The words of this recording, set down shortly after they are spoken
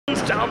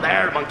Down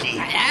there, monkey.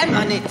 I am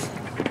on it.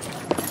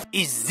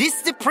 Is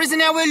this the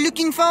prisoner we're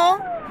looking for?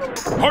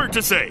 Hard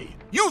to say.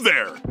 You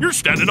there! You're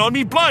standing on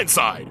me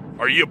blindside.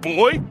 Are you a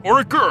boy or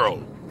a girl?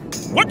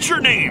 What's your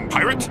name,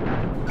 pirate?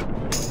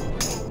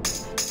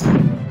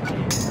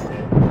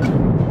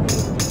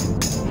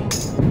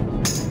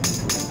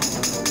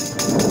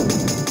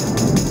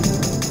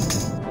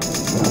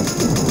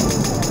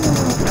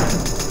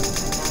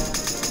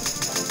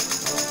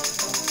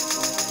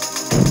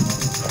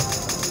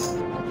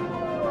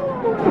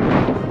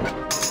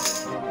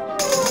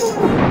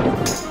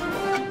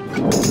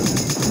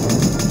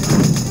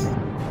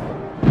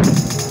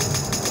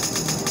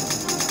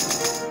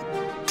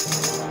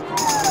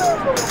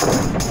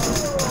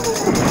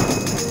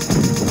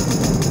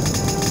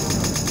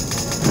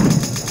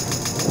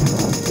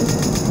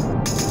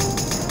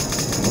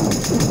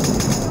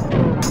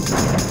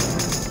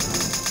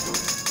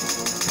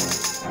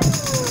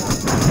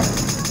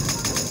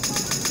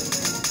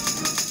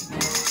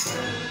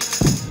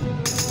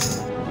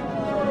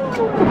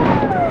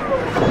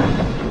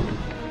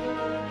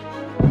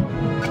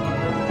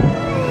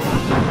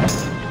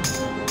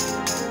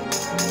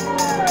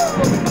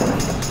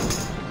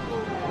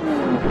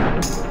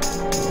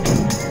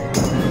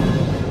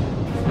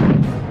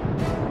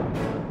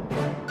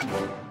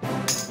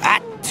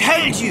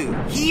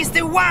 He's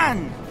the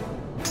one!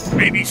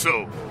 Maybe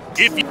so.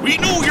 We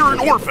know you're an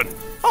orphan.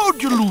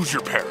 How'd you lose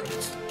your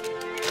parents?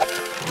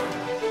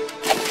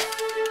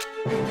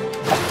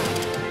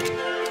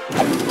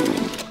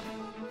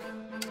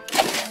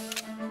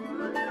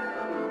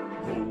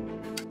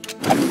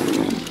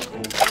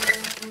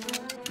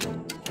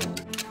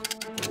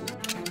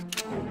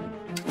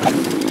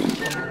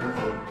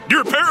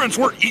 Your parents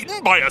were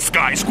eaten by a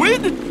sky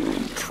squid?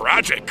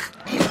 Tragic.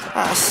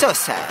 So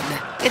sad.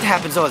 It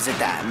happens all the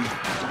time.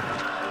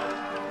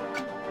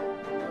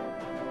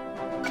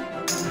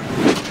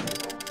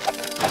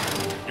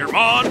 Your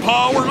ma and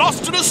pa were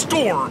lost in a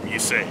storm, you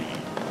say?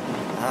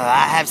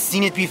 I have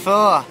seen it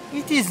before.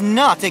 It is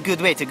not a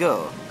good way to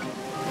go.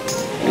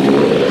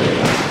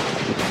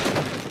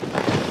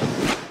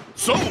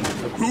 So,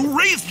 who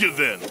raised you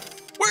then?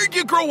 Where'd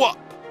you grow up?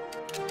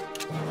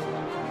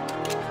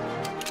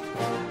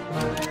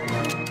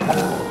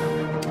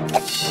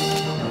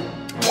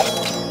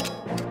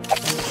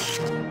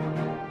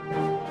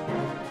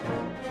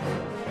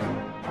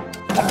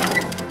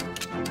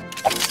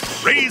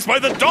 Raised by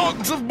the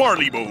dogs of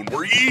Marleybone,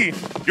 were ye?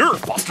 Your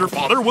foster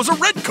father was a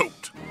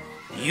redcoat.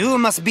 You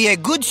must be a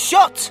good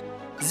shot.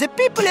 The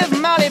people of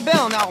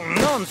Marleybone are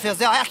known for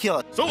their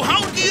accuracy. So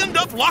how'd ye end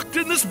up locked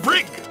in this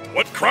brig?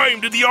 What crime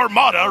did the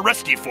Armada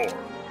arrest ye for?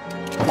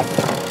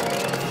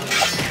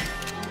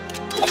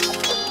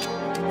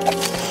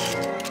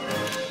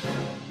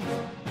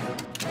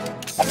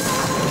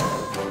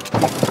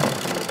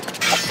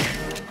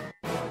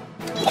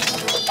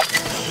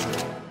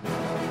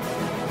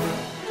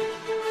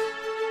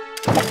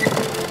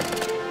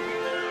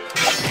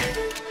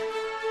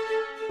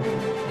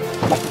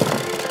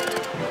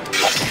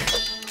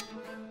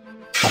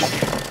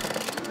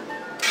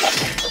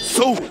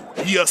 So,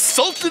 you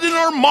assaulted an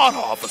Armada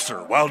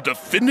officer while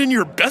defending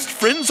your best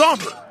friend's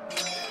honor.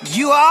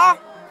 You are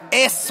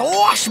a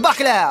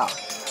swashbuckler.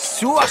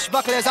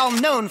 Swashbucklers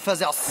are known for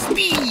their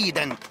speed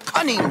and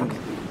cunning.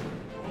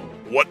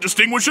 What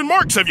distinguishing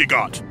marks have you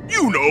got?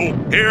 You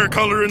know, hair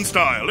color and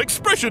style,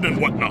 expression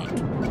and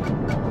whatnot.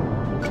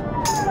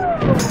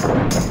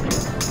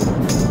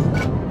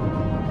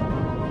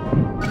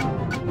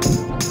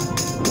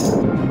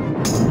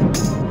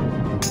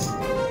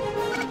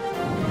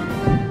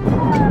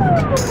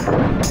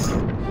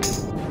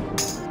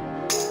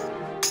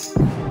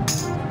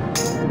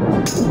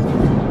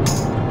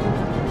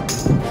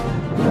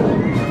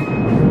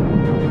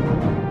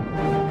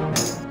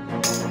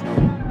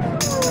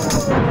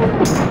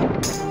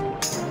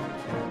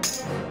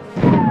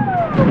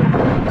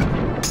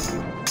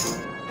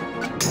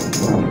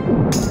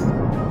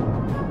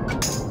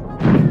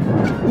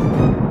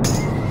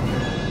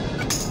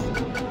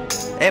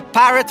 A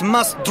pirate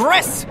must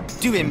dress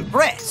to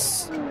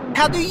impress.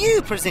 How do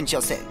you present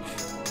yourself?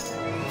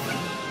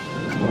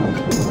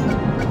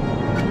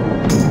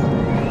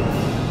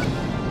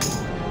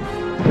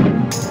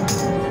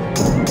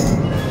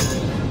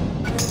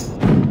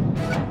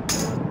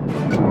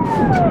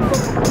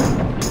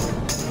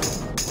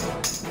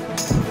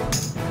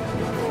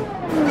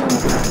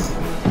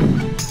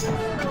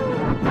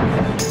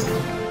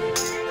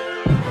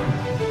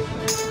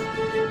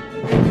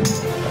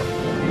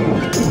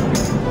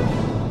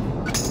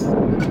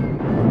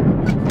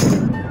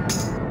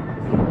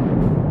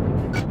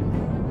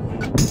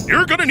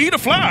 You're gonna need a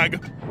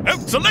flag.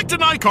 Select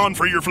an icon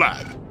for your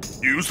flag.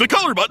 Use the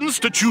color buttons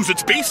to choose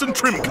its base and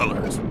trim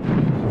colors.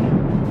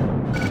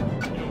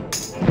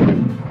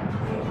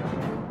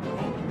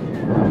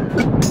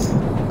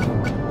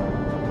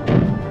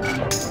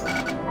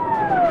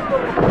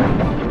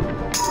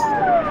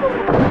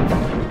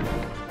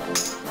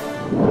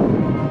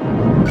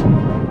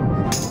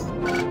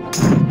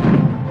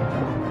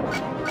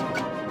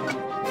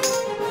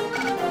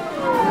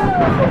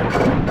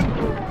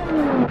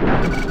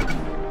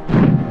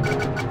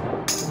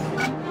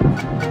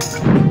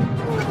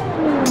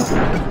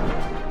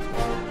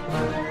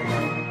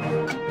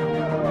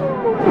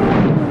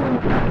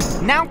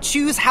 Now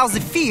choose how the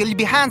field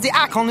behind the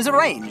icon is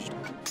arranged.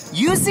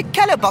 Use the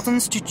color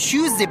buttons to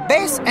choose the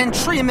base and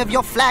trim of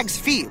your flag's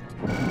field.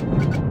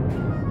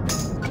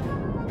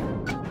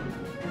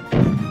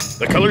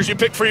 The colors you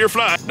picked for your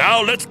flag.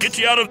 Now let's get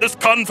you out of this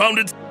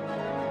confounded...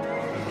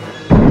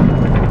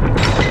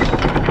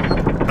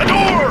 The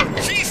door!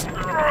 She's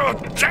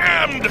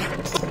jammed!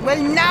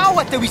 Well, now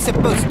what are we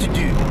supposed to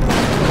do?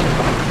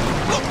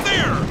 Look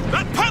there!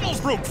 That panel's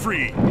broke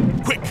free!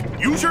 Quick,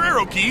 use your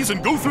arrow keys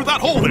and go through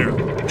that hole there.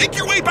 Make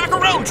your way back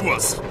around to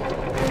us.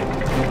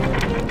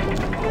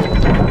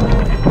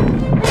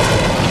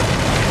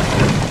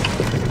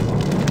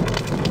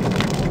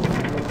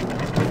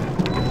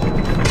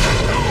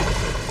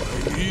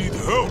 I need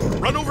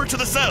help. Run over to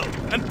the cell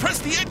and press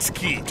the X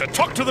key to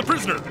talk to the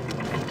prisoner.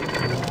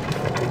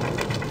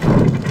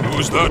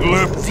 Use that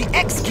lever. The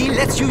X key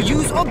lets you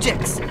use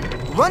objects.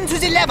 Run to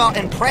the lever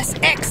and press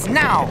X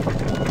now.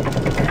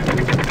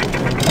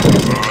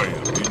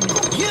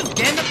 You've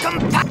gained a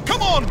compact.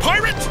 Come on,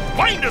 pirate!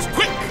 Find us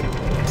quick!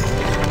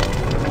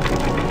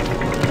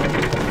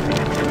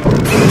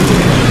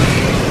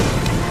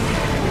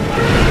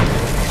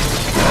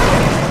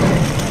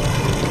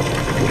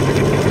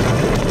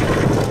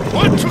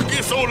 What took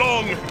you so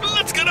long?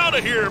 Let's get out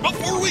of here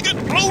before we get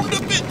blown to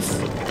bits!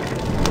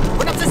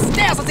 Run up the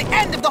stairs at the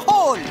end of the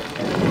hall.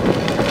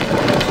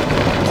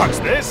 What's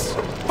this?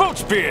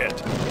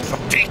 Boatbeard!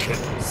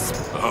 Deacons!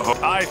 Oh,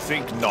 I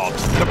think not.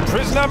 The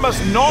prisoner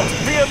must not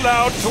be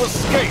allowed to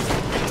escape.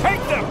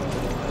 Take them!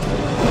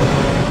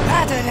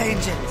 Battle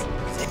angels.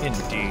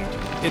 Indeed.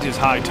 It is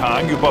high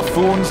time you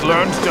buffoons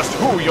learned just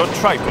who you're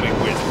trifling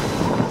with.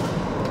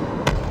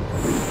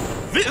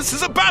 This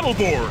is a battle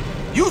board!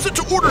 Use it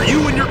to order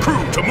you and your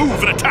crew to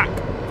move and attack.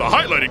 The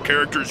highlighted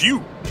character's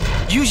you.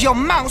 Use your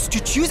mouse to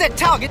choose a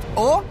target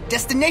or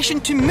destination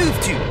to move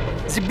to.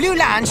 The blue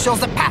line shows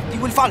the path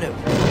you will follow.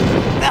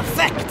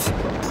 Perfect!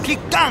 Click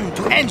done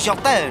to end your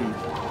turn.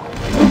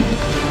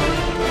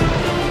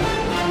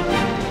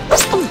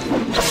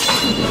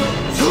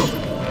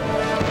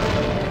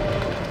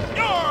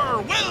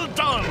 You're well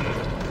done!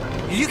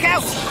 Look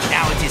out!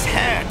 Now it is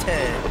her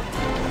turn.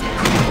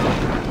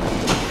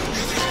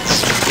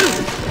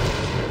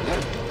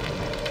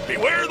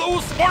 Beware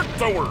those spark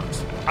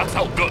throwers! That's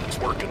how guns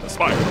work in the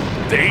Spire.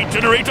 They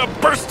generate a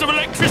burst of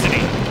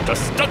electricity to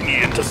stun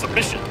you into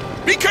submission.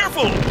 Be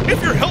careful!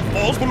 If your health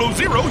falls below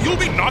 0, you'll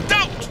be knocked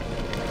out!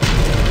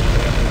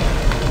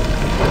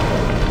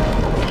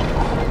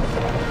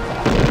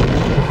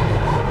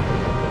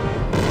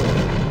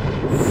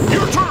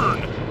 Your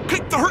turn!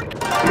 Click the hurt...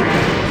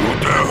 You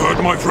dare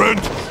hurt my friend?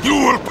 You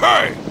will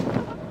pay!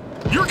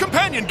 Your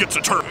companion gets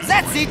a turn.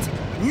 That's it.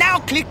 Now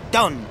click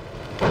done.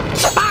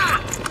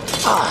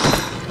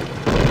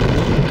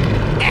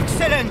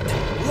 Excellent.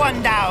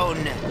 One down.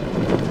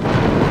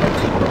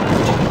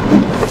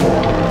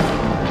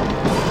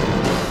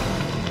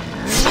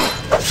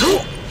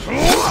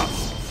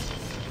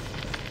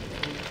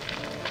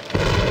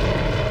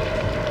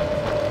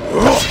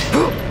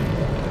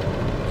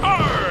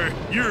 Arr!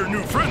 Your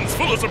new friend's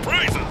full of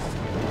surprises.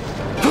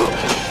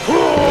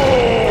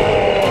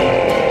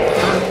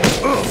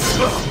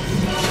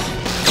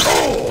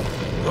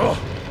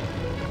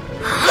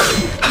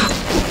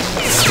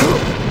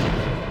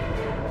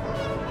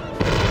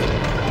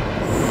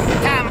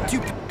 Time to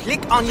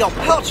click on your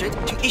portrait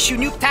to issue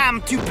new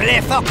time to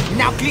play for.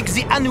 Now click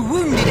the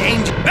unwounded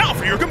angel. Now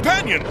for your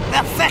companion.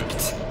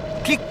 Perfect.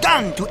 Click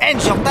done to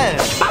end your turn.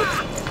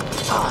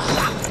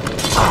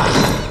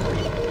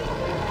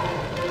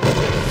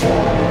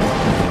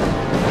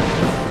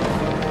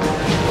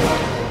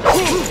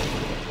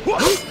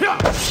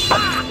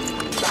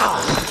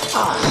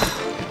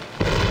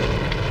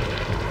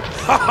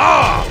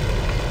 Ha-ha!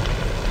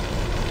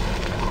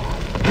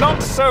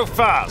 Not so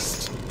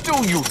fast.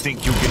 Do you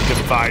think you can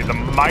defy the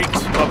might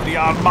of the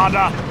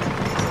Armada?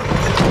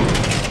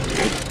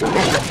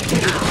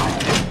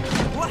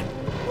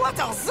 What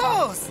are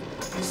those?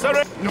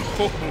 Sir, No,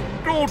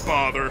 don't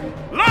bother.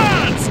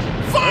 Lads,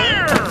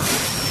 fire!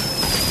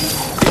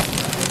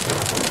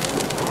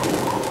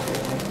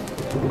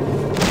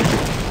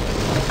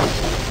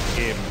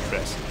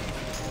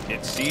 impressive.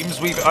 It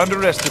seems we've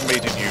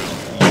underestimated you,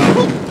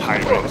 young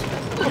pirate.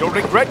 You'll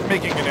regret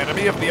making an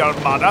enemy of the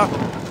Armada.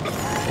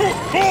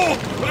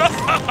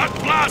 That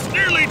blast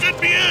nearly did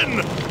me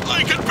in!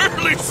 I can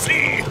barely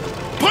see!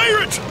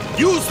 Pirate!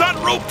 Use that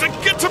rope to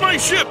get to my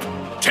ship!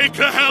 Take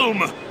the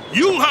helm!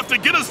 You'll have to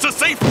get us to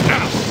safety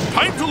now!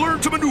 Time to learn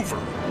to maneuver.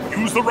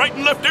 Use the right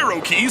and left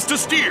arrow keys to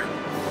steer.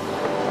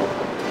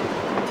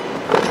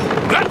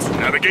 That's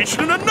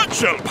navigation in a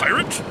nutshell,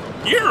 pirate!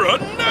 You're a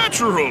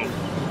natural!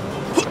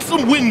 Put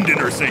some wind in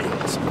her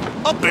sails.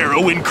 Up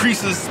arrow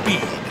increases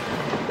speed.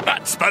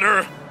 That's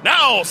better!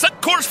 Now,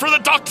 set course for the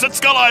docks at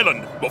Skull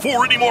Island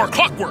before any more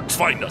clockworks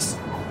find us.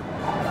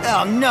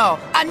 Oh no,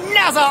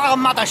 another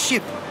Armada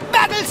ship!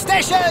 battle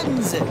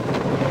stations!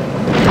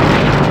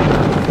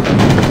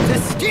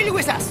 They're still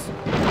with us.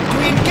 To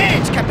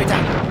engage,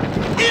 Capitan.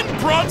 In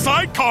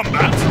broadside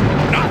combat?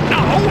 Not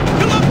now!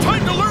 You'll have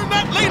time to learn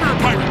that later,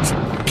 pirate!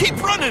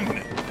 Keep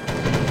running!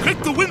 Click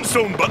the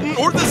windstone button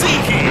or the Z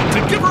key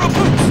to give her a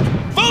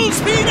boost! Full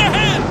speed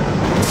ahead!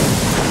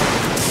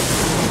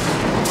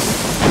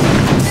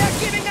 They're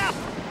giving up!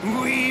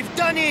 We've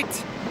done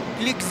it!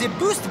 Click the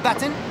boost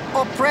button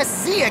or press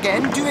Z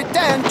again to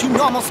return to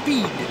normal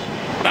speed.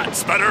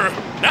 That's better!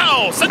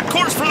 Now, set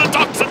course for the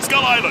docks at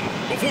Skull Island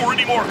before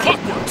any more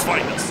clockworks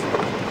find us!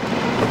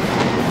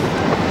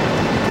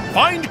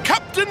 Find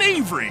Captain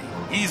Avery.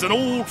 He's an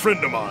old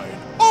friend of mine.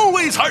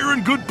 Always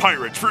hiring good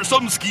pirates for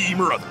some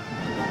scheme or other.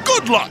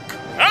 Good luck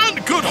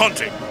and good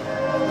hunting.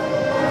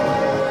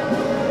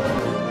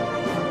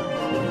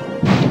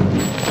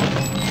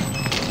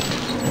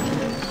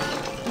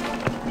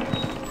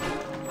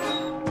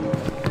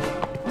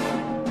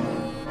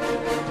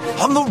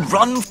 On the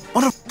run.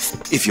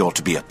 If you're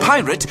to be a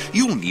pirate,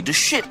 you'll need a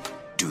ship.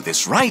 Do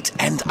this right,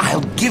 and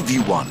I'll give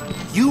you one.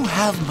 You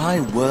have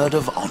my word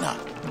of honor.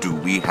 Do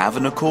we have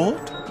an accord?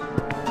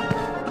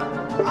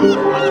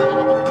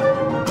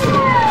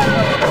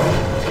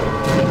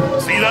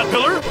 See that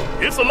pillar?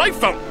 It's a life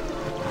fountain.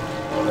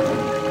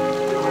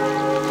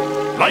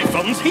 Life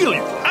fountains heal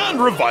you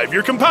and revive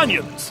your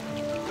companions.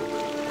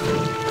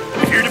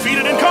 If you're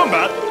defeated in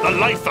combat, the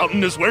life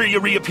fountain is where you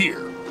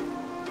reappear.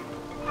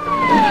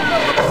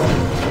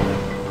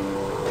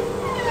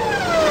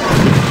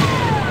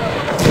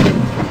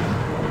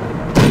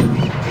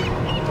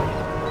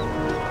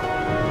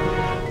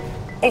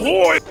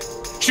 Ahoy!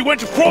 She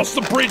went across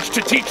the bridge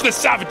to teach the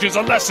savages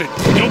a lesson.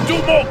 You'll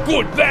do more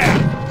good there!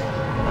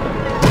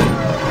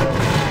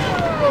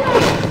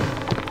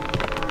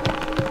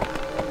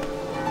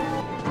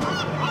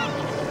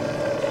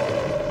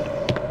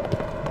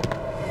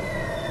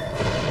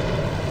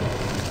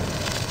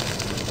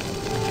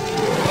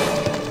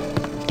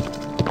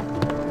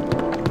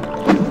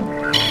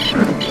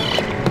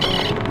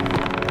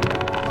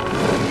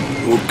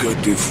 Look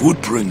at the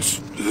footprints.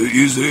 There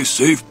is a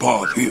safe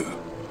path here.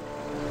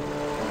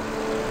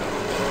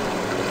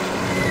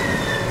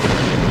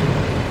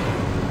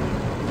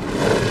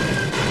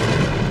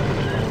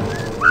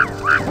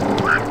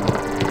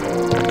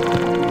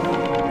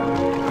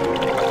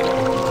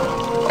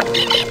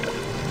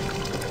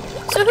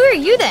 So who are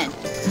you then?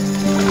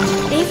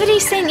 Avery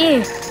sent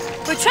you.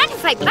 We're trying to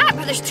fight back,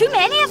 but there's too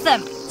many of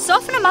them.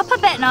 Soften them up a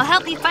bit and I'll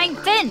help you find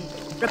Finn.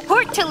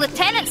 Report to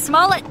Lieutenant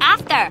Smollett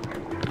after.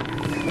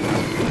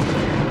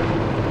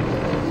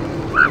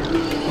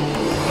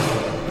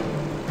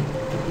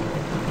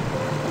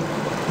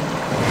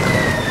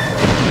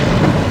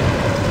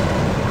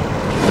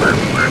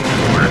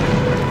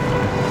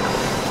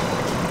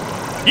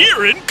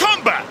 You're in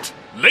combat!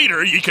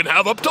 Later, you can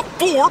have up to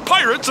 4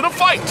 pirates in a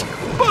fight,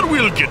 but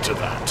we'll get to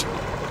that.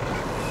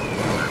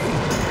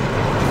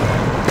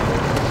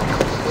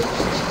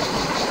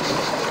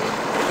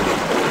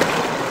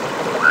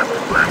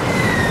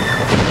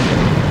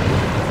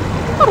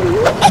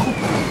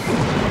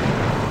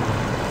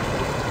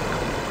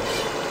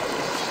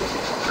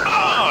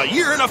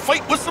 You're in a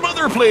fight with some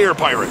other player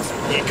pirates.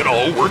 You can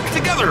all work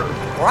together.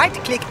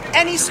 Right-click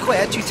any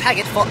square to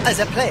target for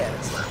other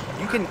players.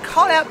 You can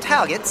call out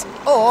targets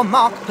or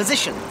mark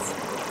positions.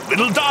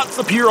 Little dots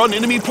appear on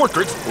enemy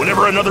portraits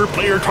whenever another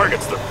player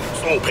targets them,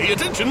 so pay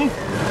attention.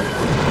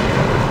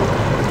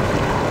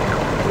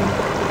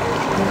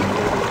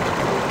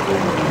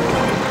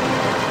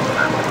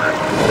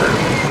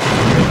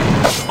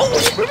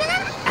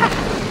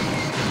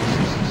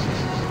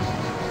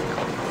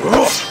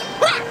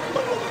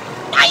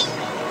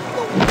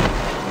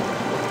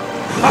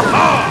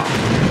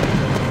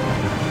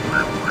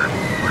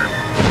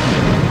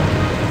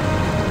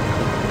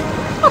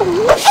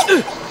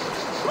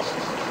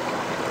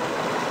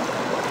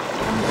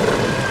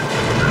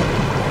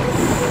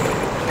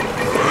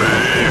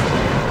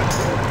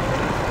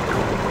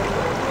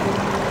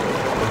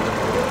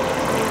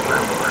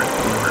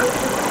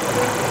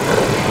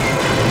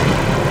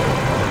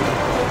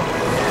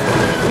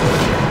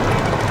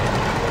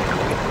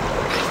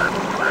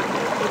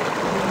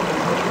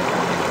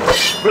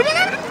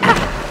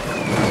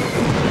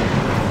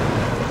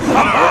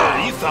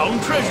 You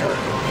found treasure.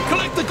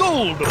 Collect the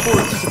gold before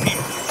it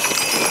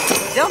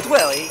disappears. Don't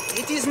worry,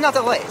 it is not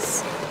a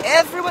race.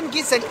 Everyone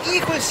gets an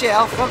equal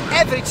share from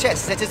every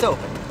chest that is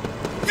open.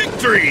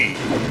 Victory!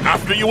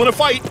 After you win a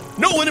fight,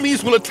 no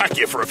enemies will attack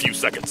you for a few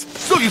seconds,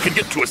 so you can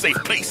get to a safe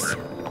place.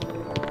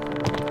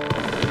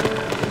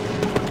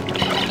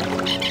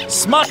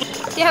 Smart!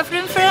 Do you have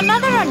room for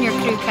another on your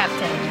crew,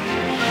 Captain?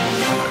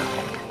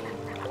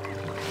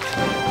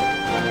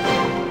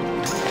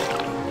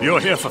 You're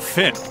here for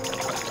Finn.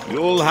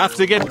 You'll have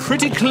to get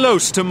pretty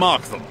close to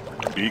mark them.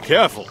 Be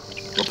careful.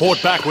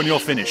 Report back when you're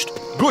finished.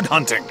 Good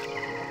hunting.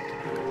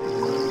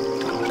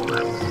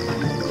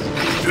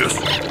 Yes.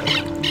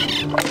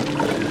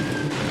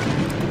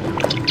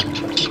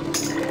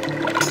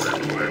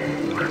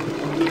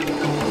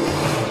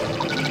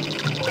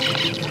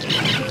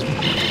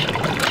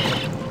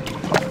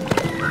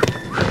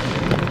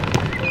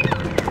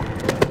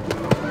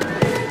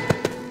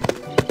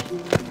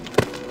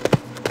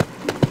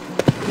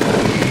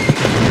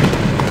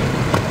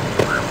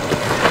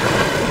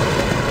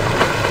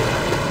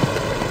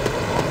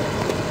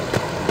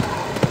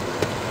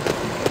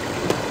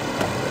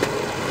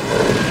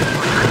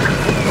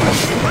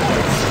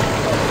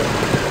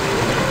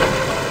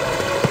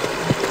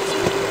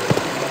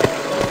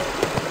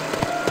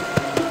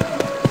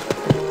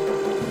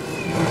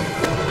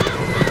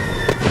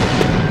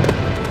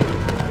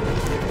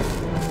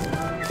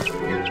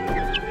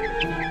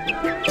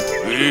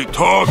 The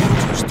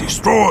target is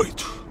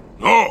destroyed.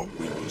 Now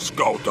we will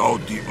scout out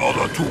the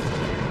other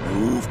two.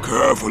 Move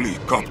carefully,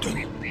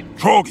 Captain.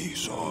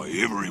 Troggies are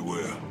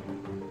everywhere.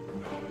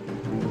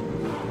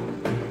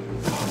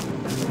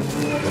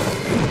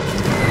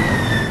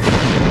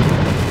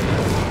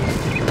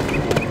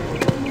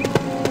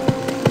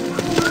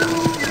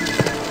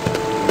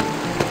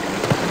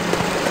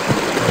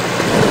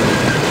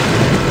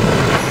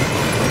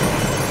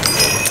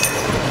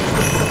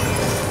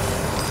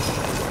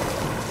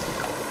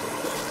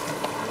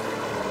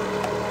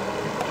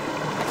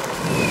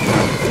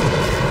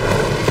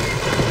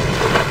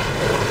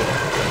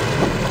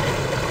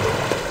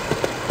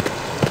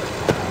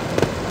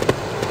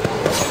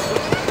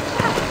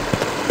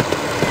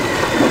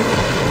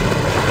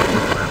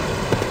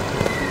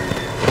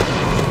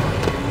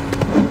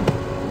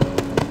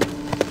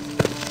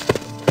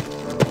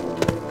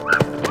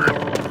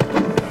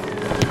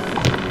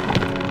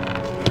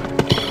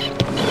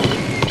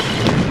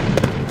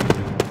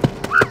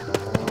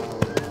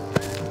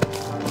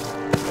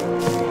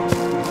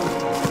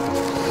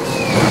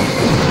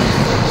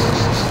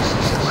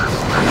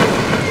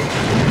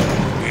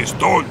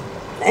 Done.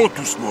 Go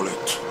to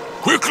Smollett.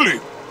 Quickly!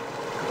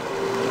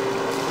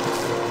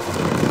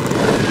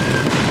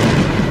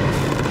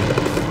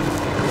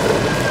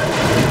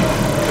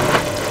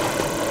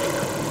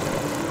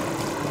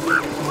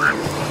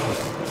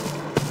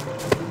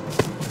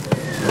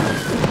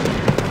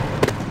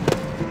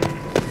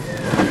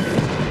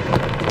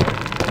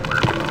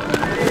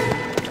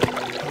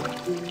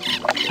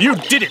 You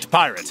did it,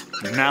 pirate!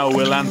 Now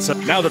we'll answer.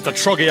 Now that the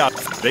Troggy are...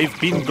 They've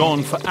been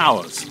gone for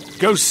hours.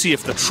 Go see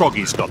if the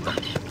Troggies got them.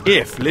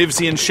 If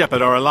Livesey and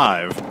Shepard are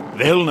alive,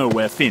 they'll know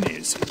where Finn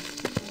is.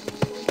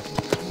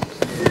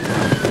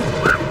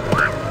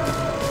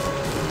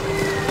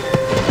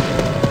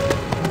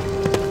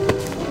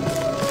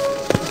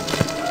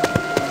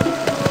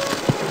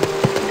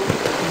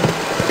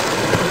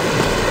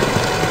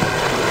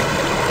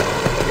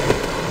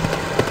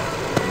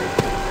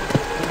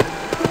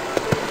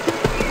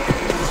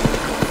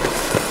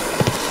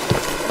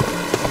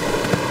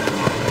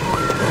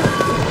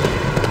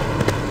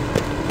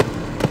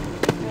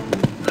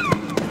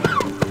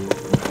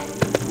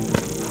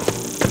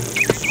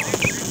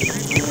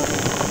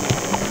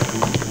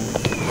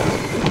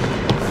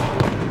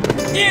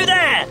 You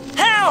there!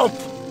 Help!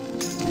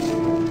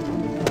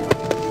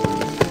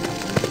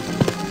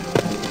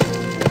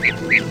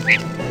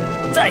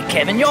 Say,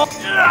 Kevin,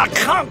 I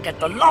can't get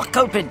the lock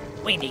open.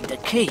 We need the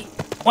key.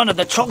 One of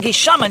the Troggy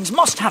shamans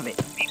must have it.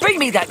 Bring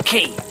me that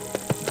key.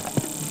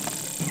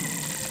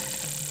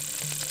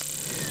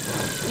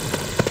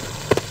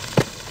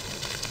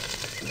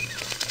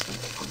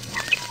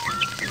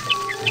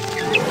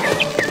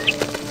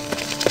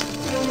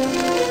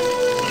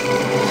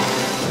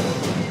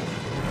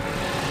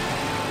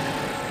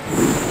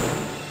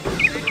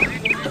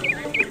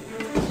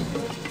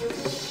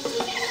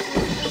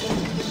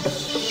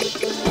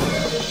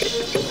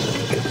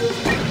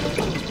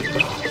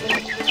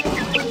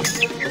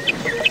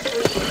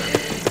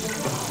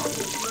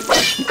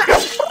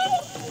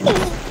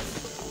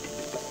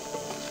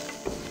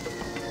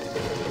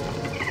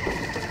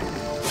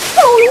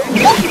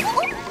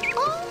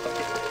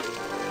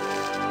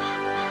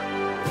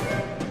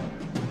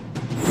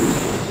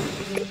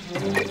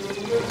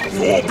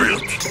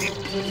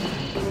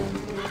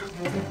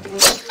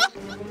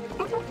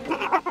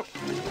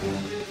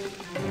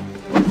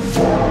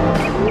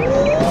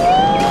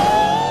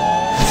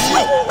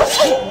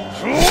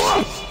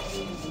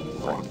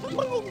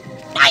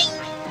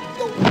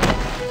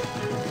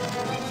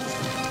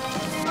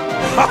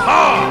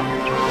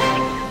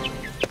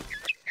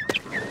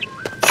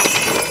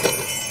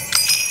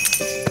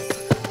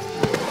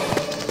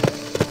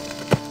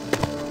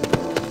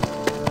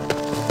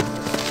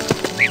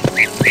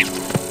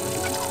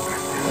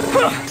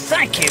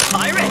 Thank you,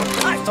 pirate.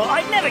 I thought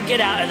I'd never get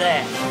out of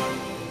there.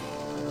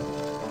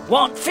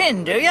 Want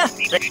Finn, do you?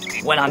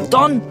 When I'm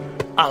done,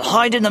 I'll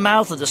hide in the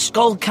mouth of the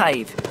Skull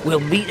Cave.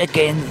 We'll meet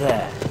again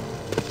there.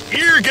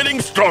 You're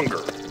getting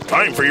stronger.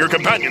 Time for your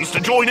companions to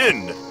join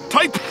in.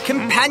 Type.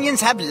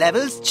 Companions have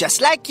levels just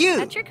like you.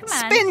 That's your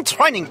command. Spend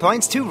training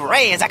points to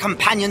raise a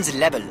companion's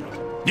level.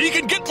 You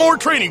can get more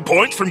training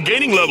points from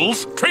gaining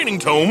levels, training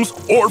tomes,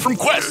 or from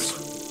quests.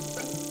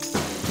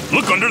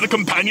 Look under the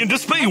companion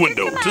display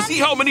window to see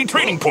how many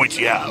training points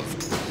you have.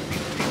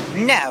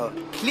 Now,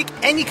 click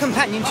any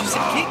companion to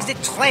click the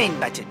train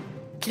button.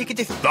 Click it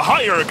if... The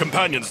higher a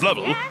companion's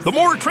level, the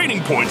more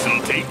training points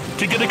it'll take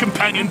to get a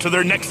companion to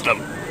their next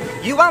level.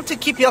 You want to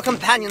keep your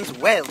companions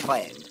well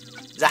trained.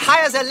 The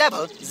higher their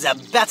level,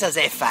 the better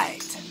they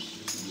fight.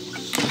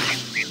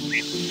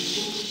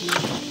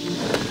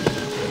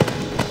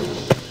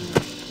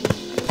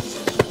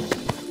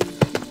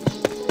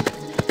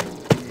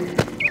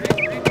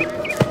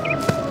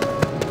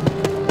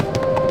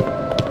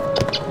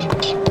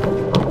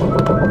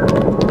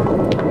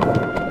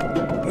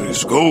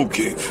 Let's go,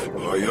 Cave.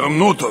 I am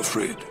not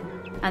afraid.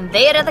 And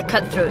there are the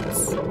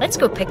cutthroats. Let's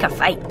go pick a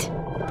fight.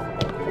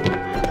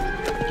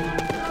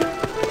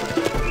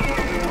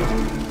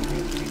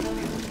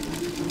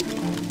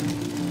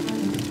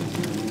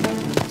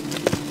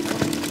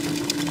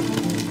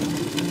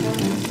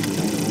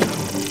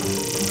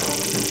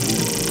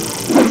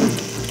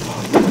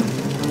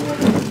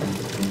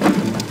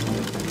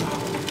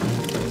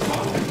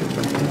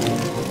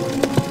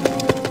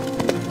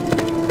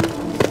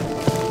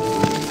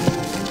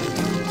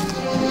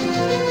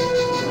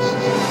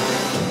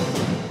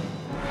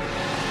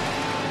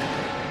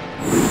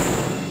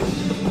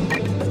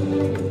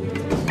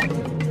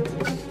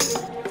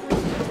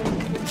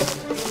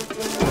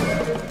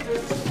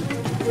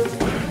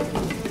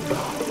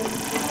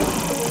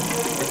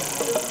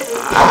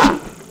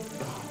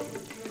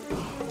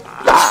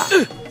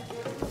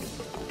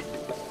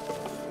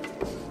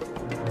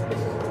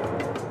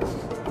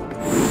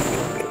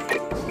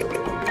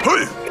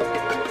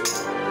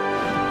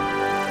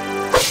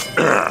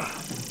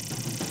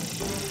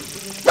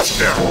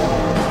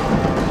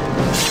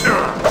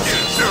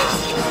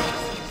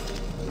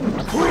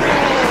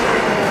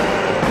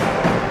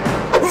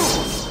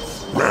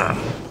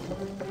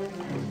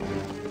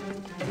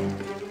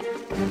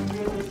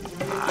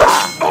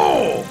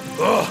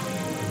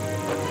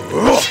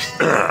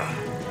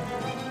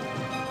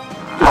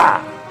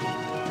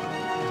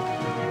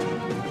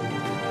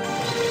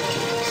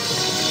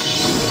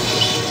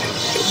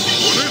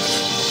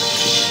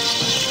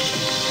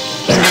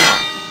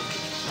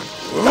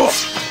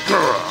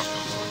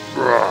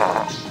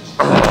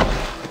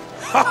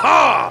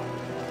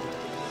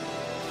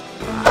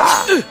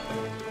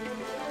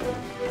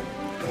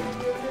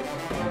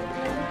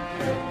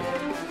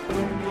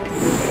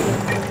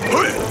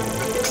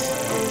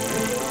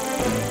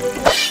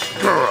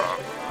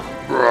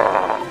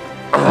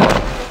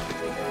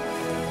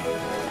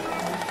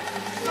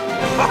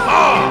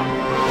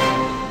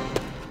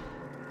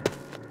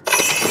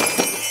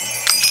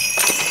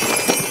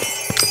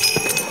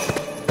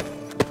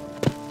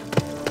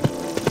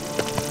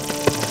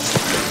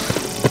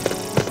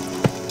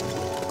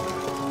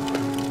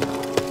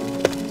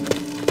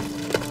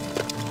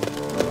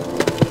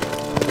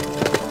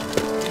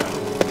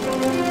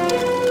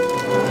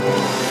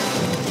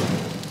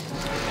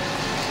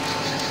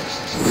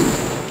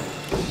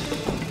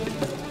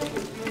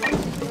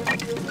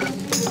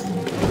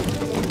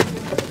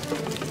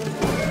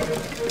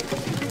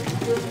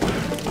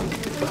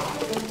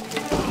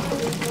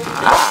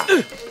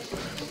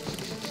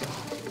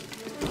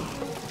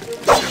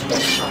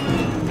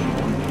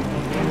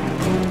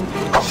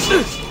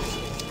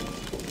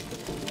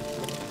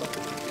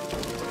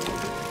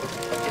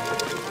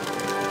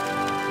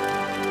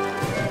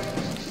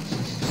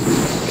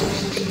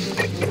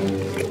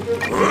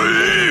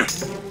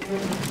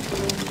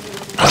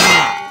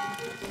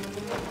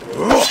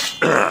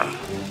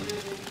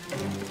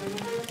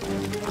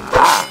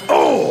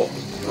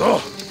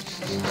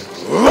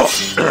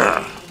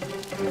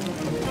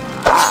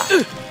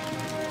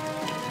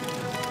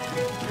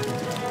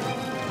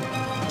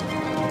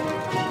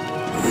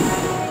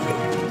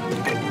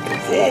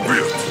 be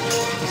it.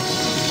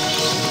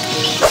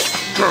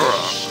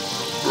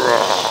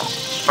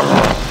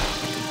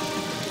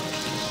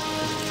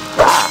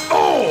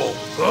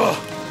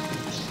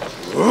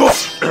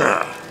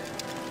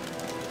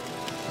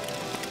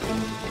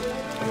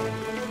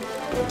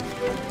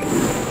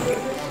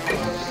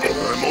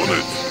 I'm on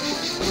it.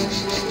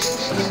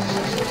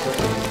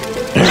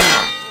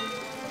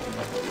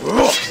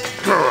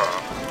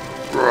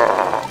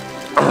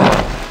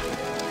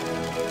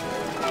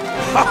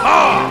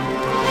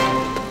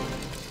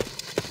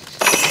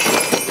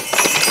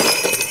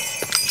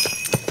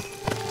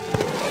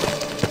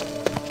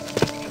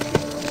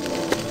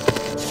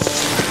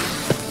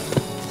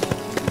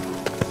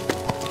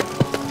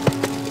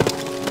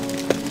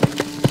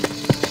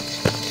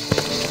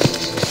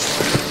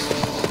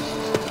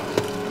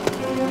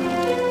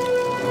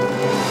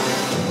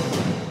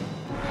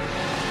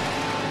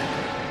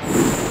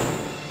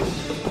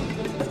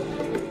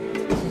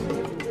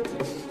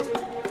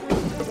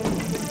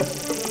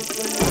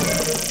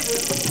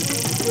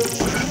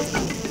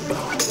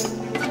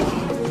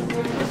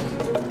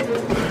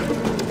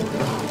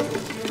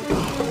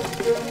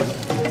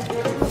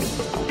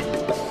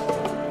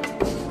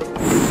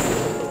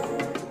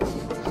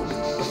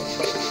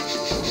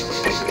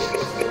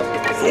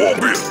 So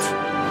be it.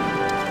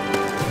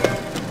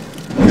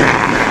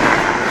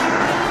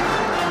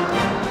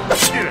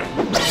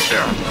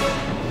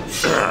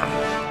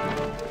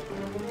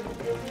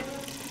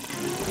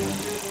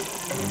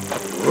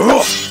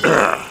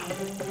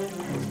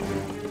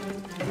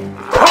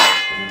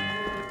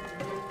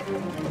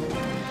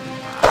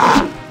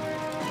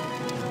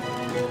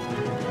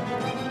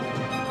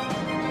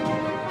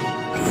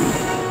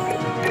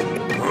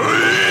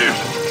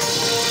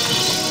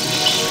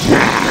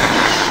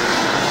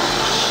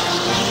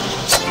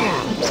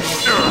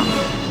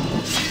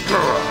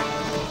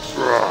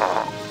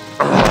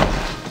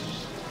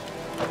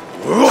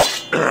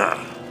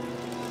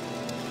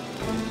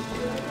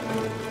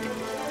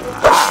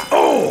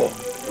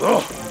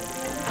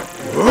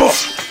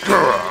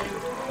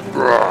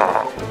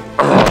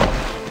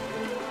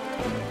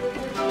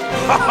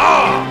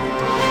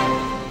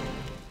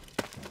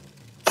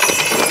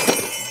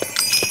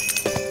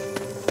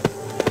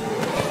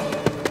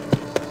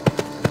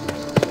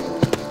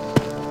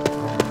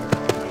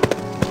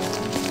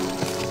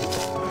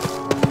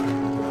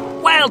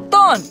 Well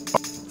done!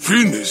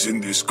 Finn is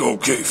in this Skull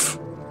Cave.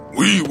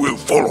 We will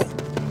follow.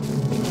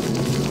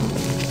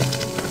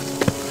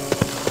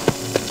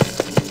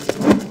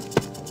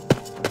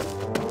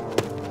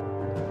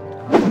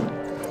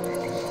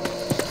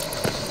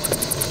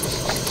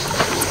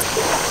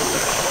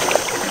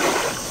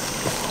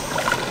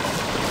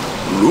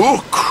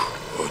 Look,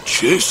 a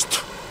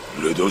chest.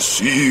 Let us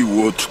see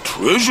what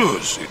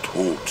treasures it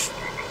holds.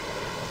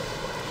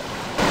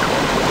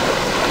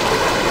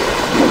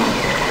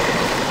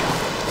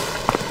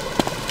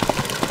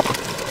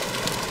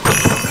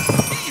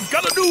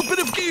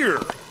 Gear.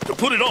 To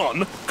put it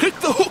on, click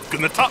the hook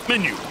in the top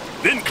menu.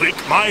 Then click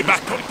My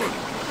Backpack.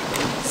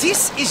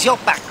 This is your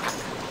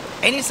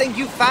backpack. Anything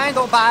you find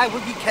or buy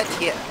will be kept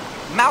here.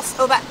 Mouse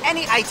over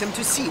any item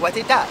to see what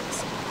it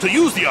does. To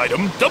use the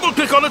item,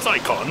 double-click on its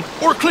icon,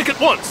 or click it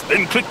once,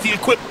 then click the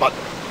Equip button.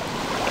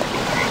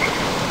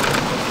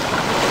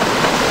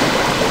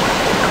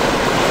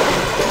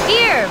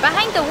 Here,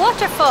 behind the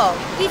waterfall.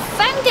 We've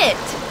found it.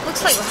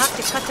 Looks like we'll have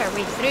to cut our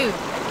way through.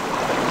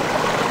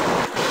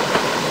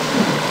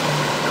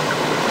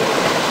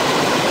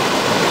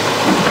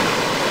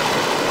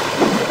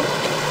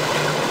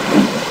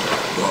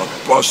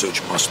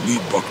 Passage must lead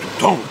back to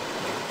town.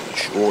 A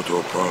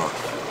shorter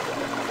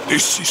path.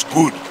 This is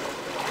good.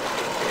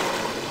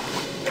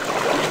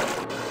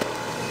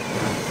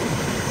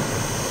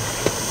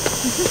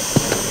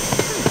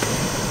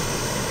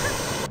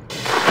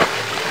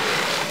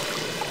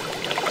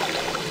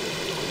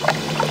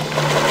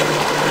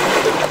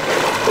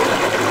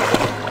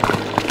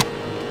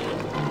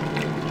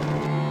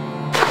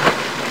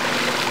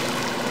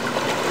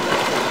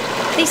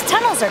 These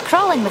tunnels are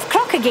crawling with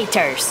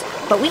crocodigators,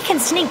 but we can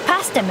sneak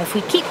past them if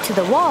we keep to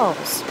the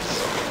walls.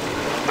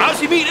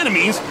 As you meet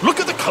enemies, look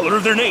at the color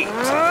of their names.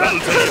 That'll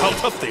tell you how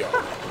tough they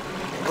are.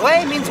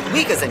 Gray means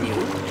weaker than you.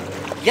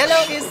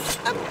 Yellow is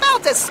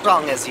about as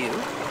strong as you.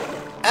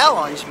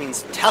 Orange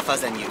means tougher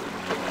than you.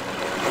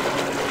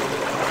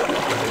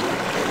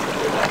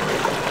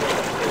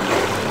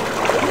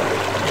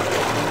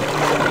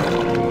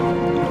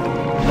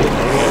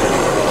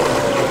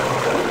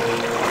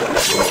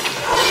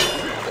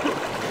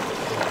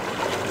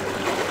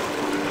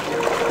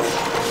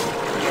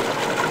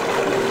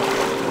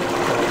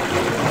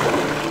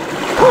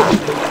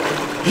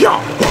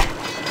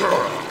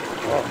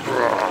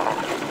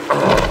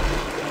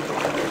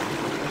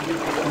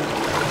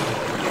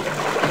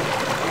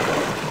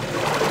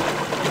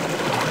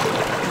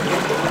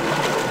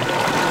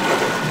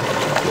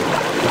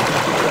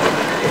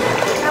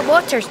 That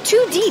water's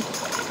too deep.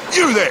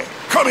 You there!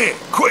 Come here,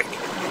 quick!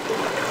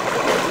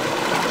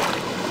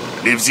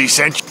 Livesey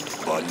sent you,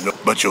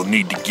 but you'll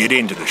need to get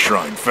into the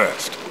shrine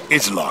first.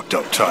 It's locked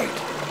up tight.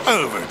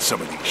 I've heard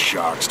some of these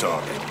sharks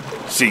talking.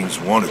 Seems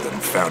one of them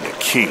found a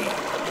key.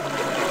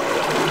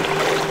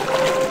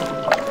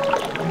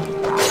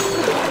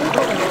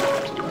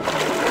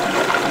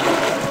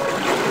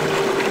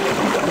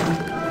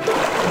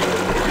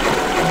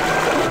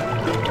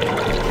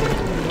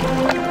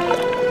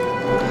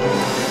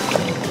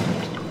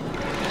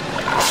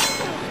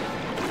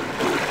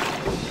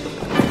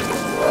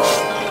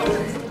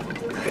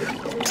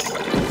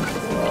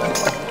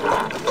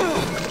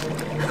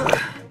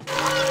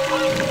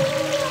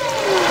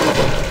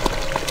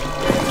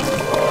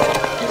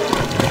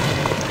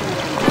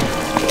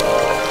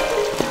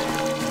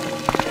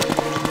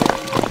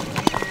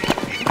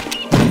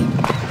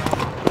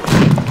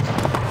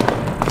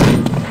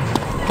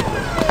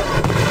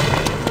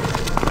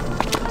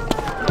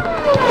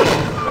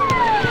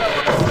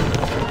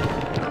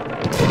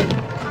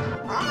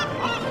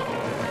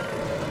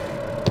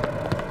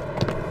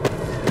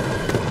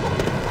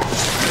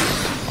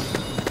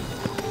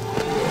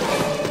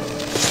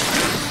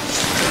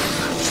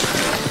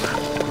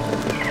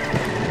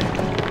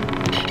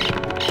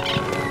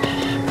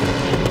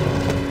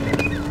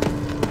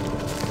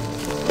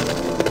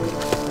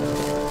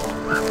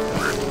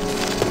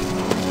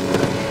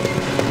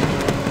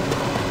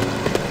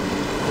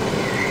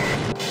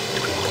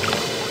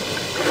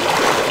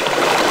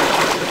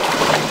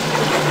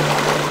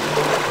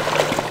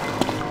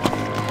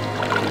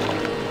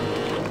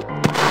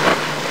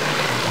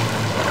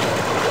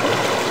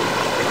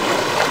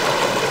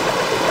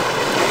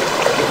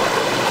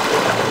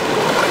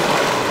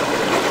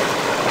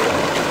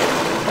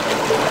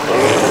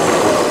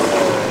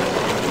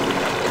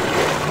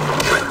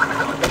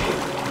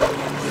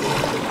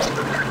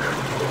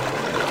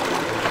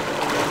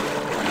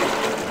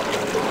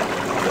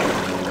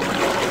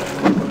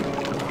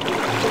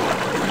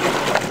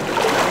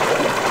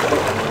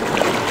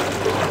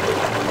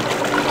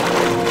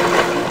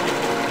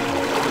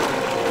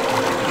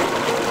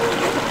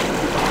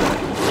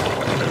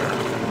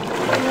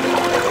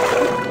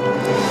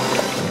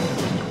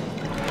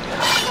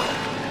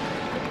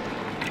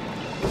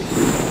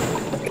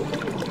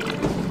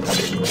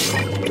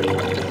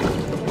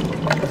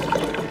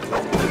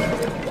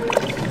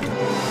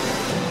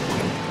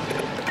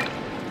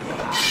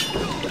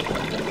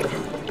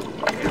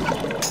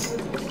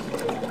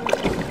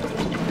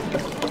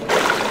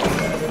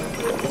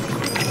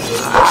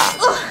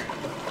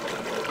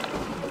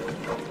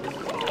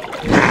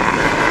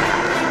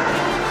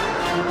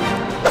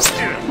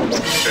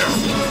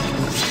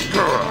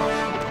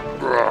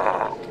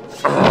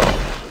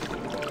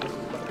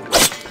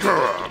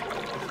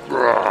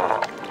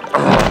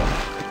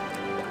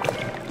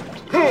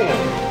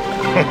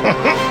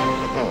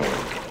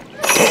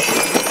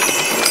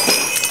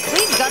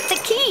 We've got the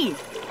key.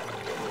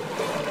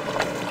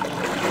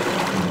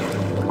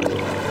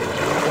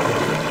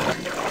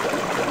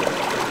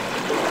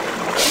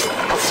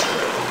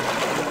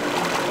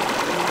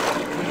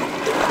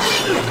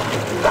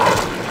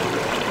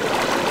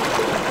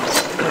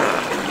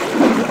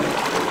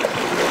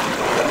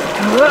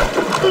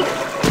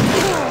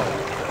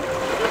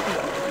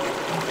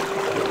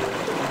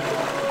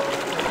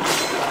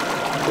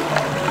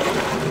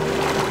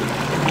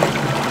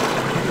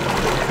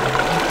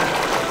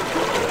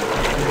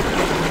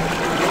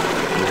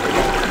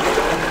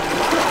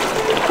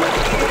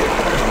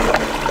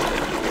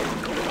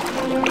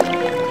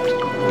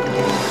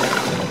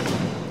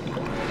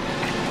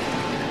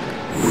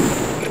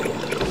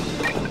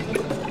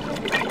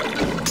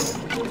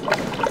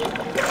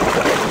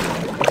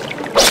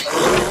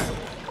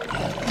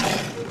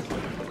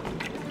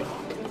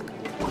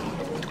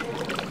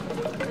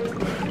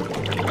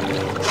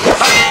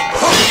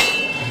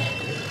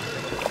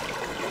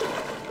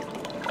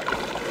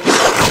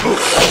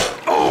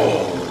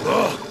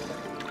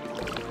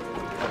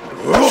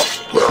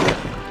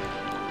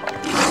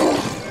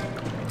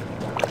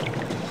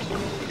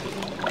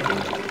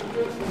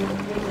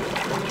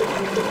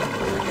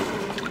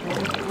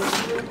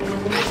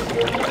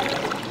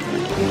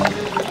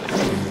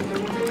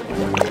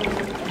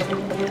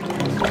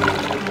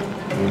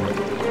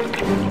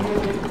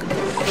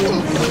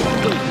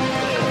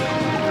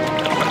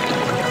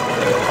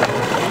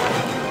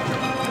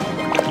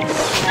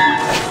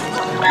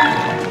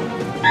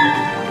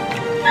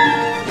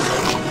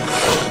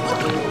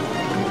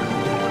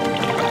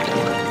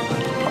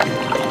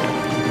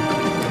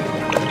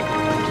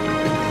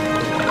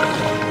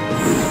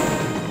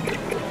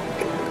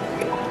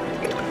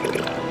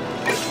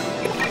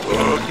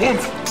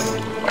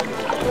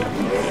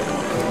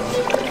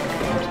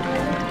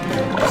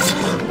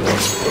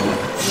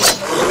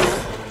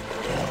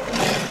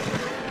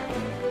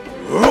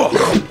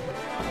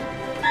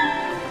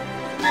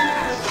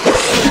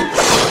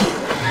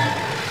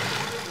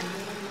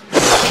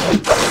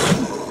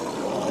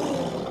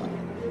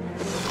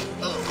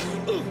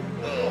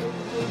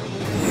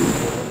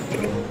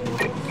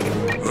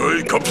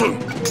 Hey, Captain!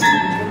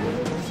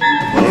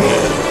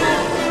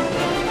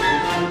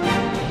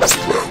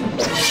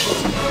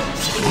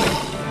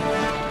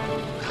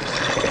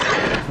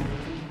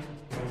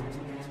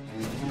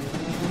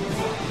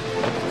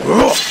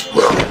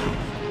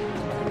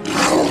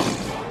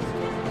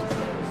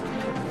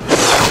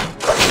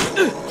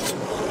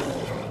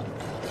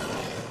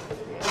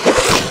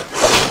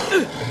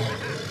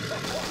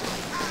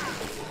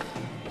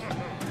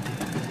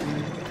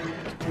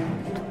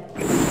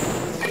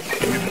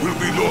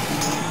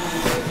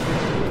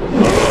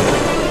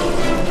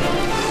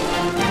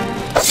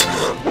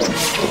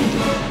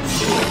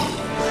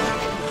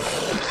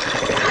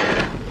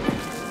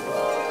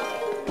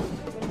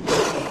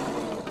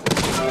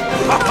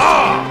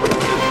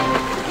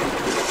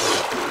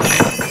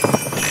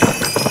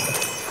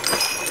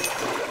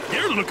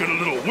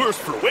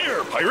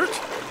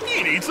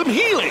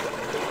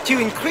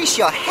 increase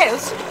your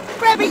health,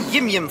 grab a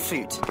yum-yum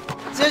fruit.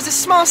 There's a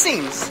small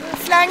things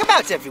flying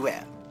about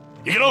everywhere.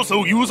 You can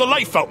also use a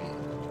life fountain.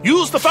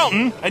 Use the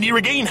fountain and you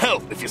regain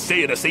health if you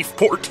stay in a safe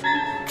port.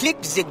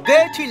 Click the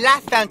Go to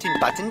Life Fountain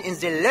button in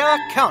the lower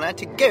corner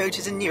to go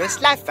to the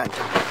nearest life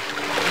fountain.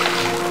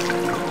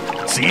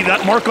 See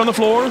that mark on the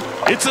floor?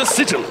 It's a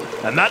sigil,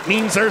 and that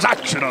means there's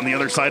action on the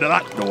other side of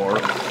that door.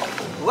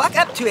 Walk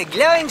up to a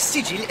glowing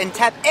sigil and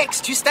tap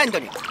X to stand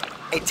on it.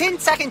 A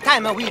 10-second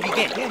timer will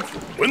begin.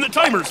 When the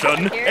timer's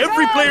done,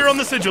 every player on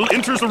the sigil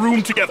enters the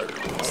room together.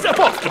 Step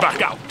off to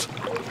back out.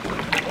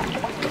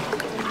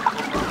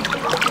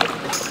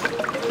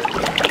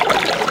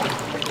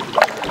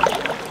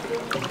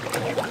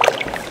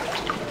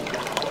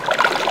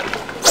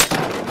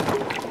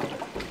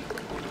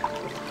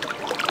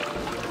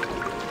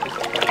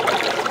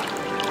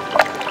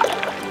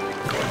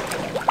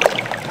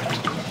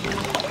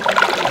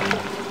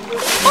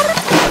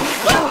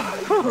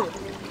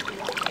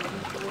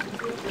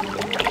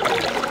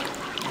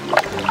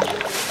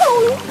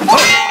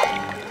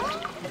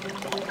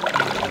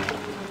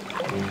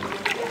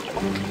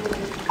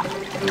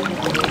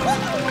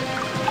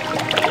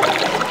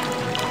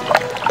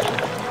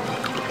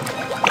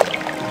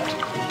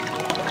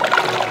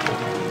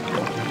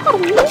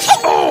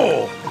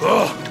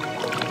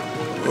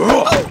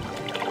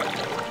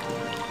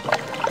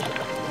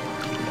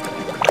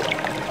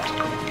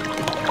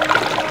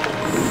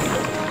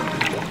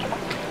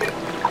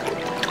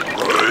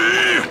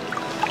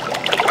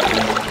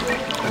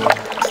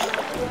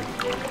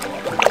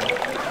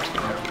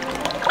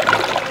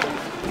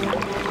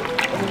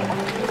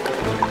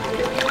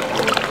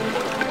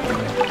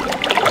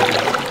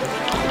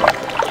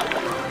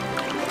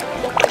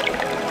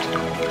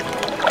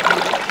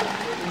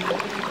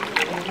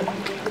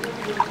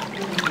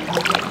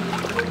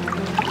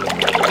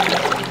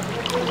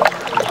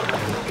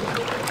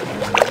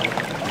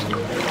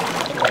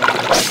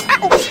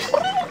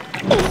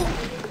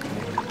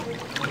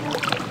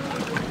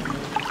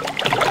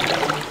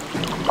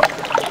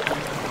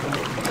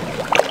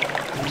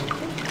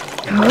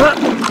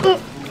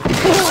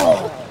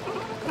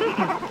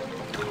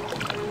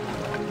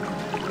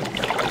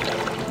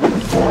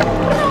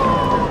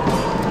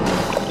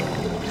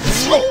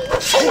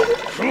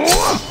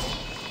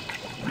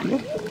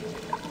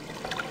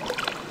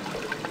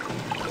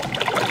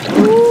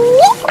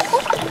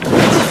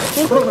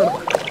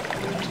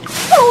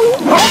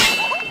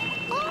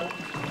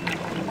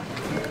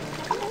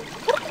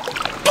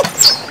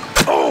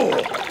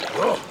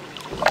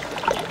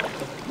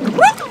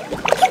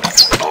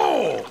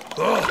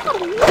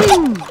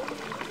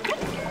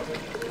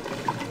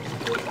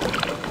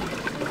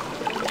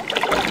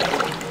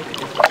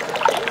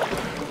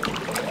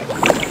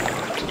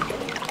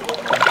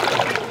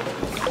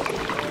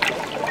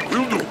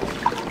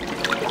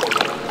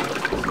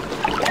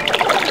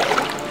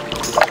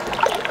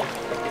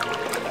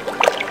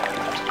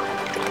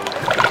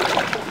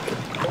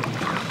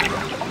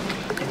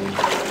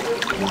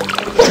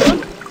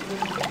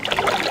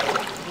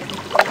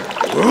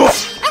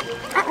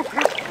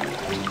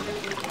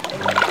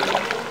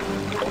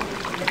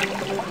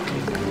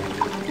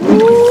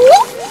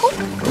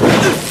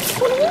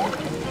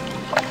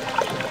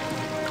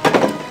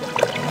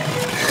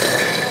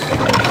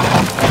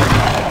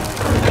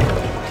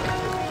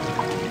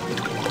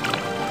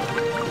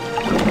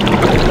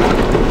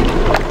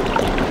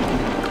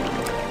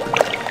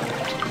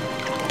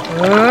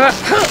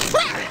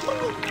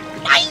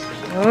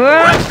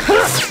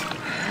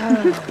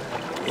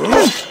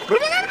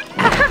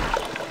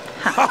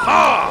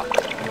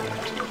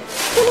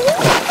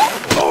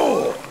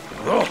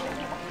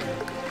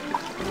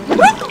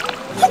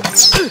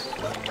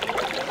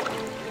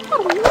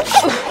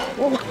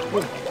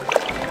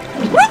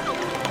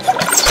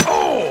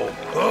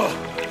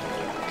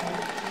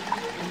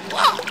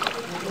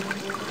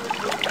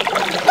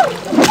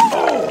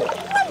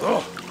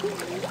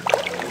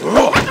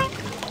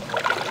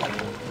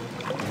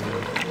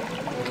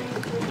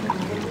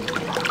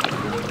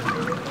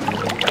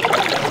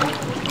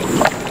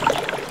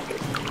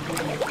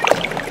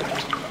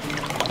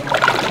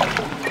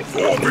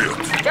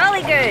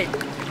 Jolly good.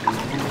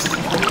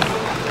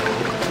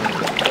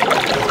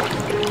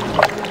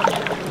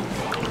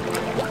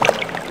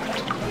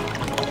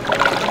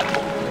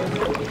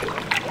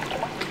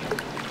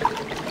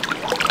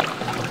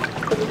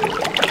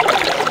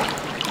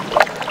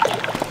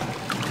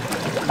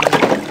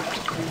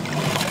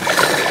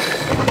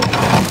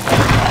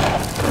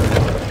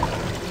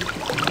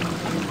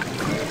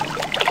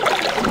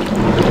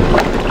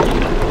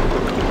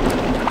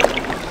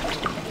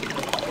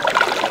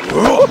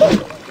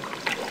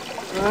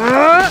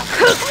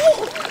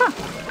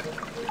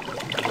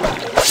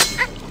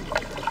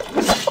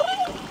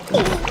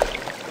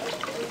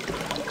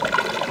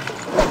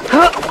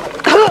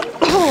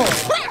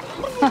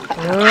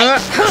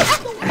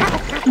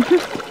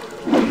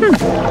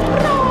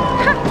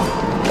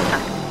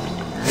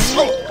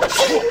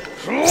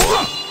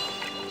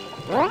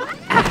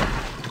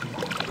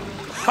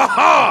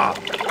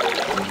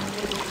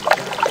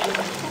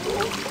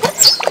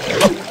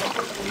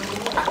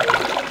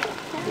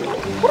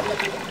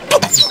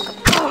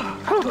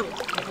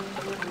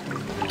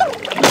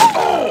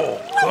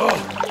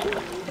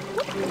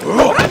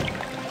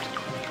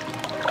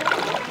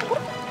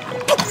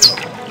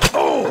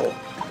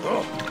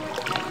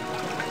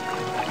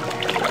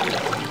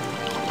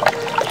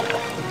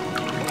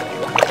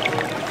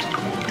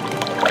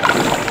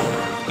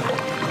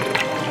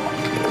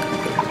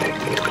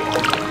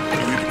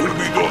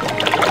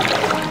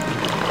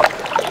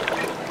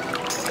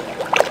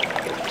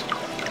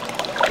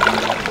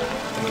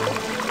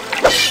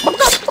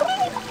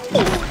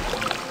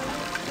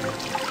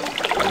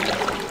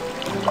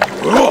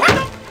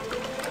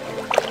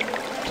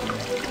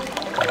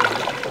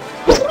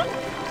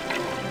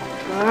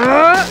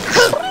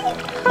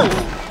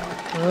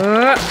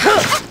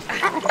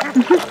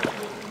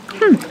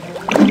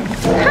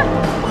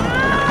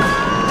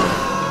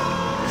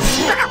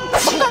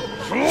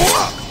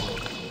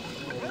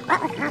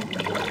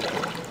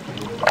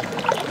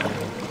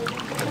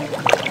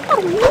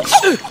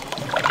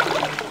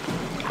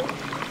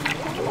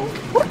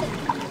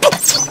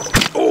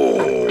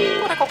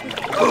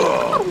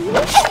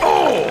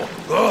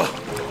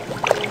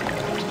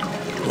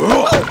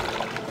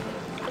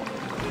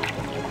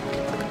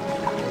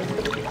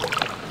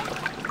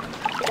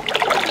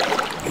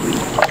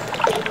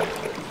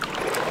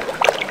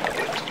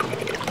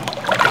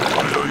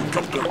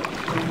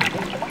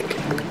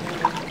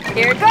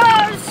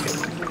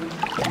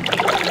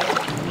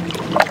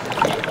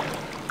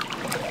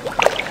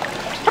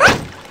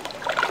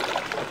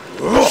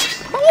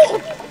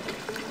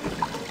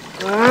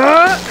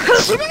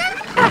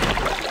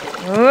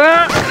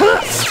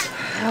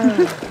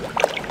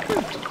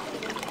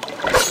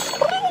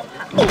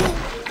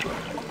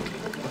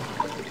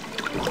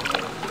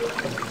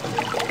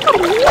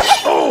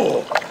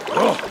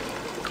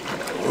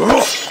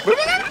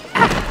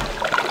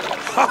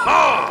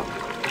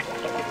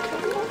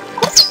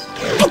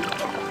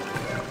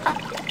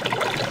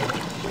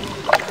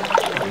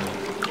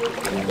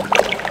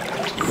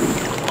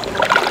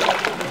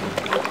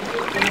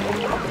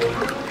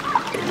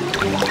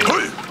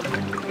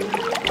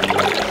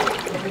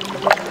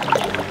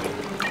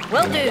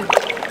 Will do.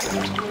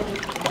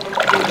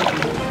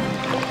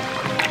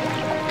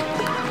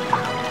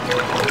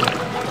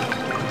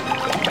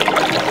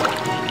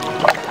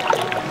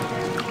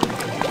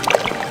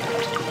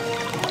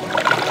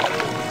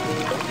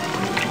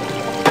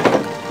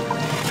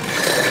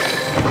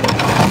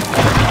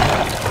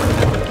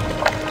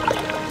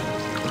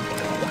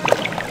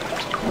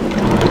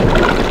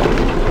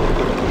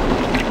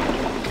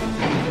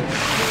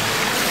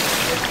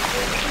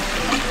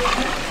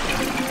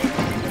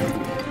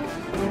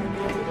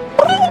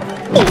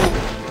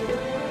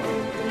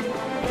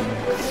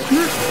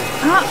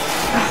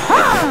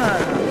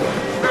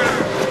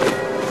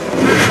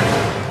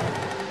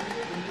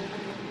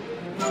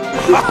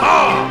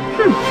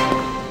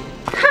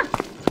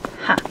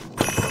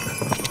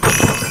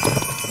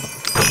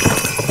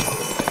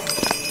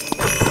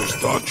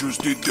 Statues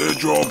did their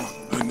job,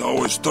 and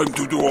now it's time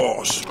to do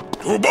ours.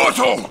 To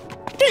battle!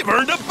 You've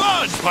earned a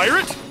badge,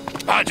 pirate!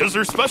 Badges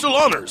are special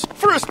honors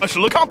for a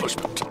special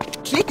accomplishment.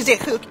 Click the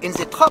hook in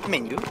the top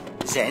menu,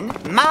 then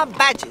My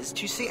Badges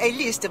to see a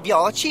list of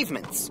your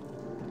achievements.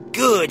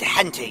 Good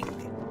hunting!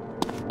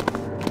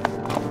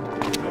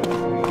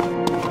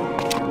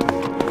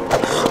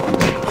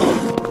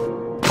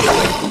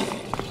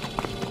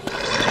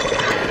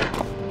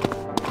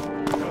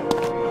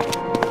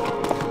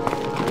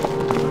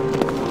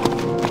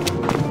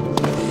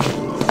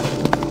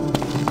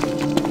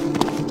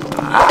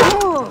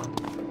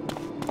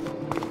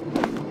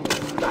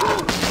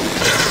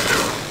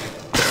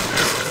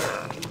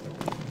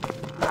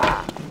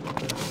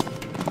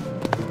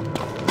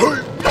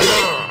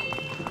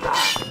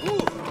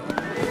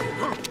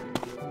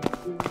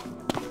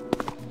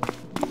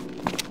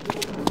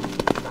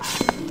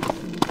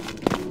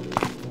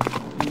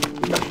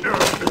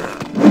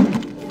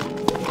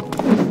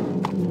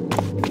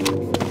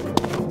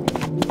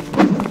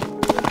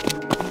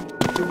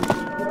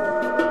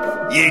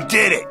 You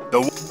did it!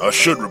 I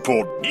should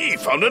report. Ye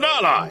found an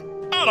ally.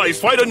 Allies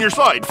fight on your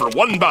side for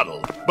one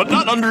battle, but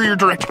not under your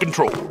direct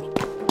control.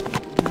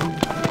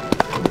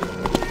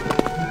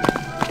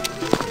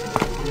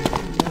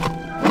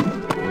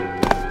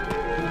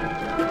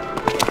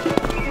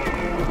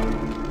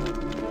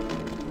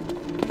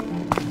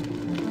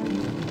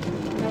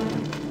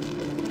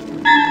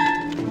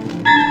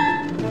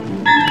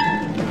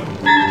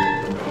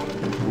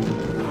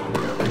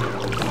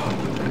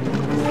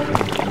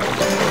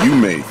 You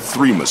made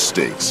 3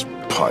 mistakes,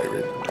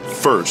 pirate.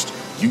 First,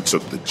 you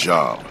took the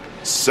job.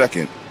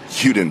 Second,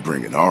 you didn't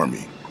bring an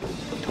army.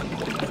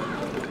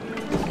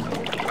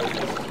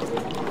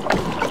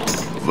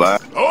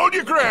 Hold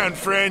your ground,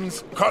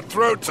 friends.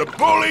 Cutthroats are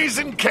bullies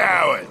and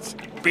cowards.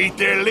 Beat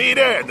their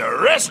leader and the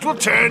rest will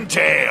turn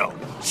tail.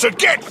 So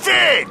get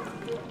Finn!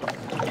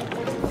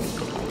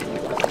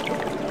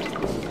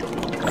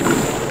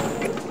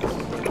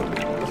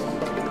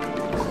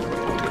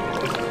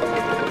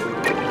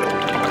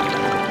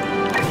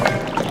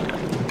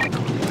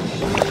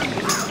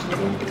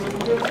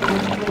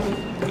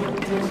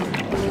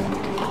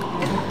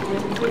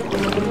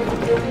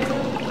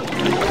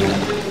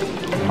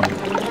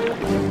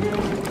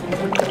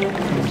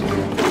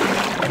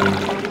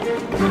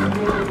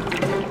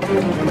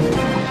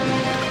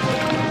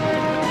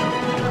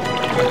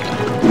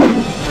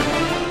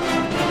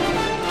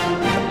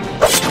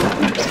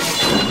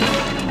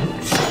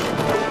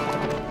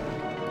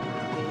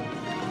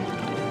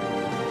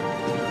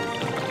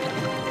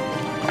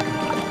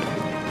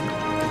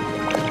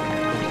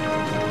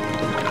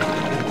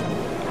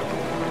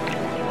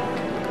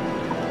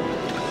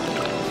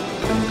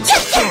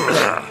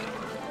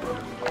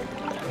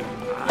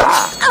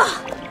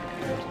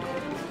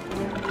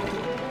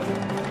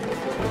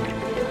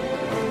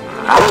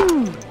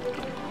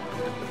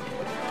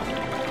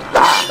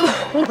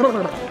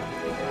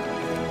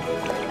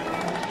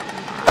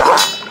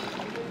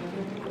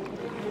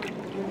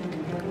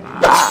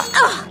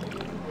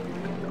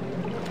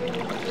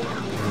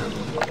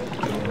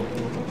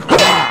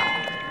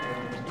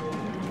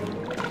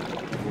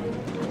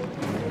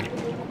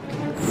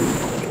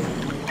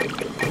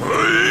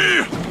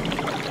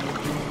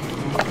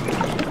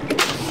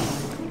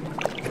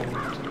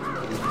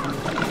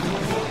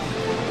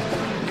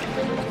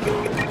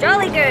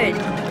 Jolly good.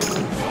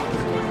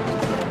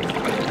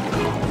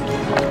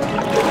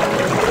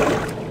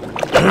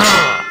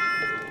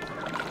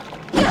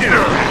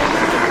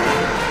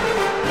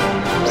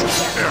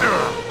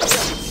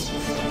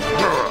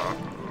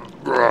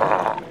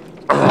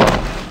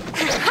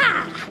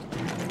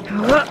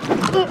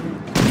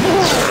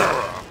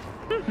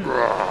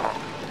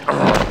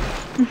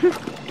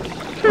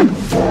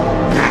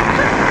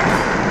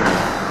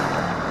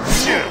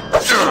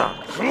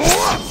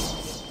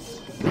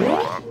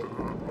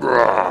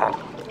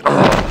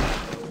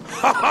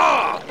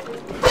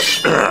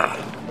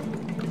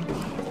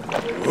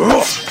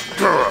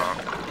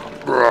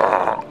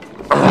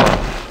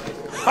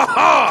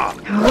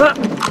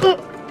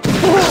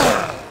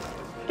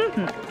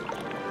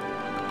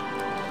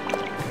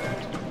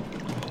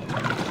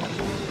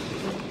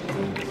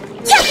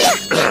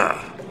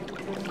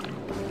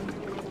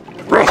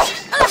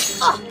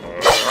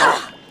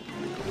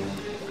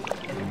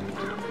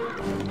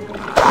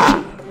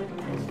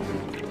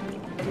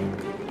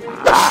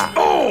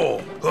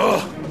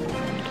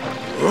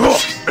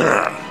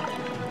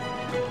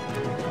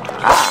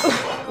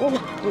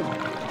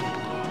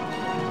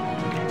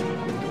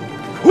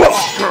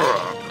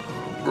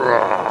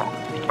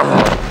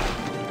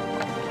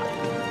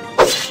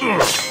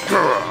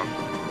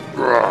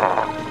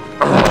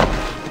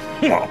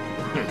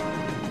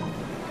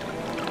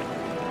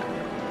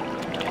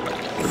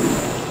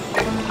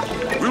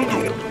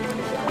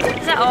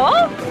 Is that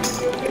all?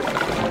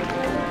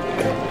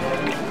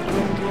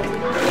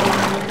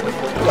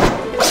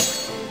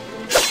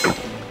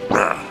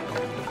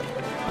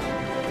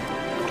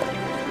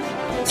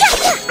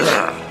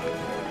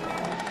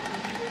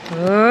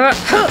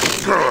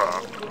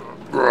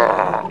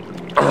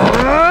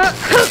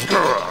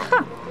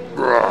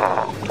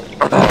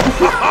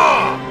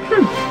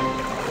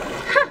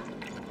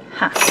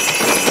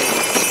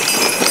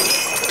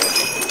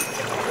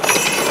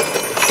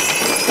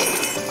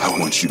 I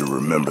want you to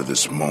remember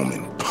this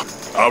moment.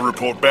 I'll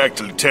report back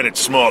to Lieutenant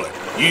Smollett.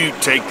 You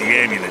take the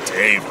amulet to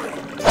Avery.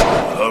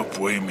 I hope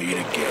we meet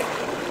again.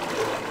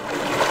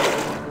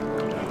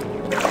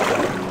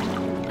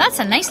 That's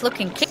a nice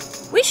looking cake.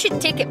 We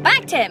should take it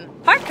back to him.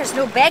 Parker's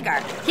no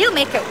beggar. He'll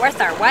make it worth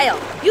our while.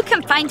 You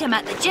can find him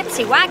at the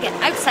Gypsy Wagon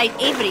outside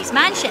Avery's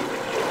mansion.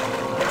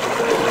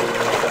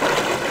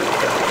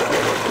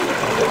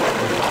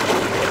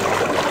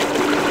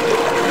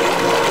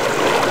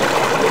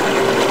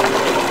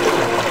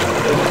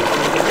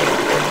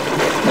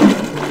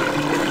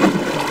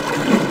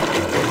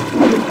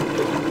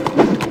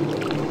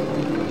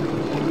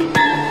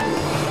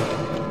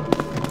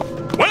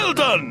 Well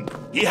done!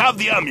 Ye have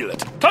the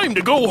amulet. Time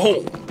to go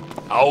home.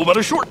 How about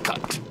a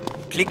shortcut?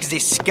 Click the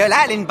Skull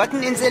Island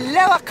button in the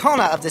lower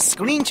corner of the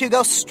screen to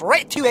go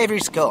straight to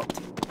Avery's court.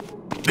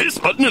 This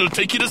button will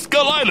take you to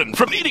Skull Island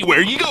from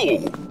anywhere you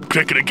go.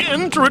 Click it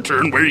again to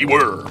return where you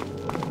were.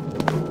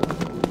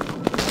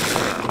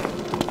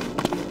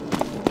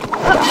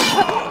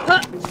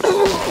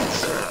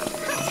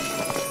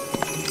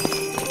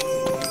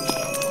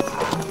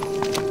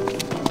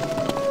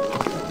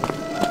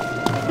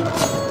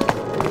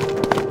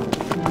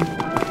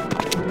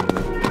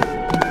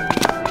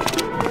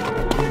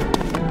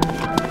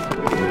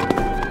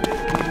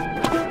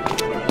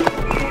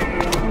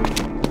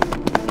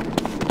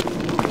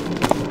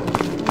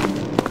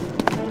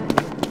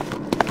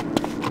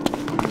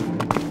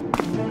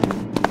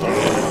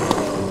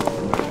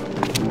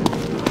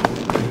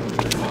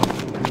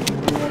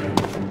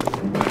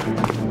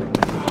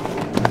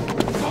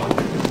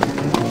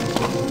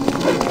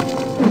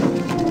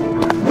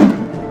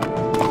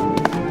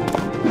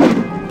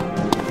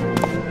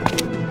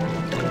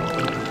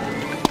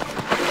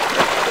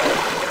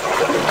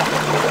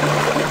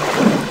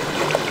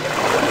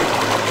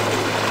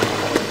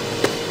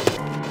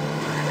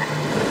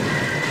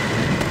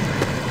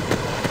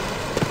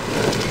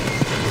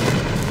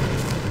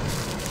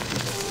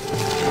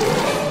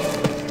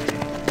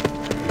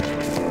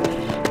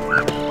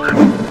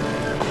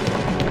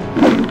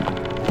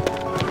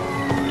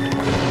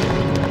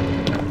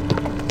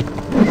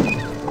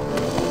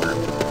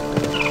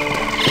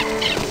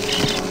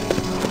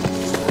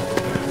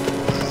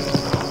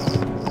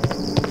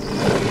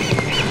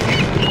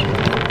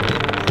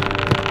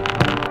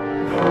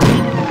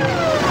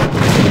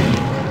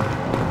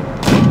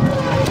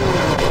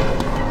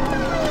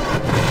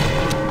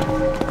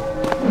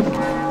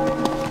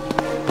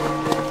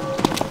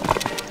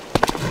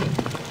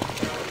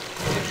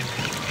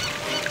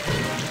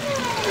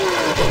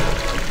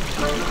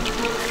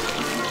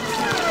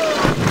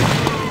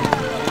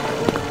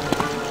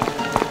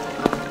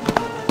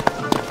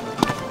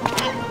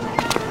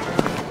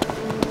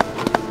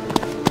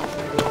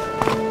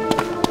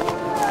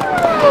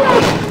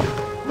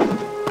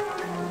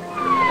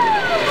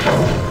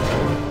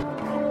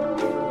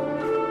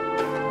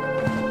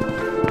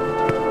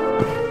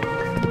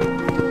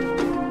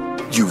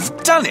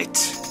 Done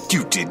it!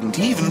 You didn't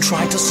even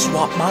try to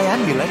swap my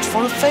amulet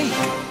for a fake.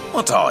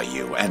 What are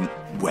you?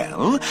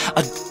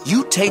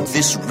 You take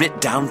this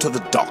writ down to the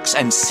docks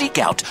and seek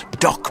out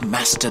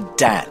Dockmaster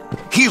Dan.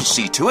 He'll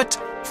see to it.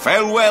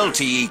 Farewell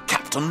to ye,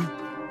 Captain.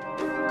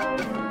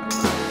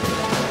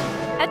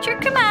 At your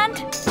command.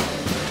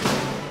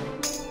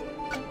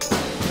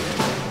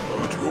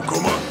 At your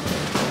command.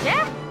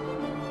 Yeah?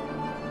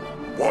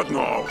 What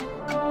now?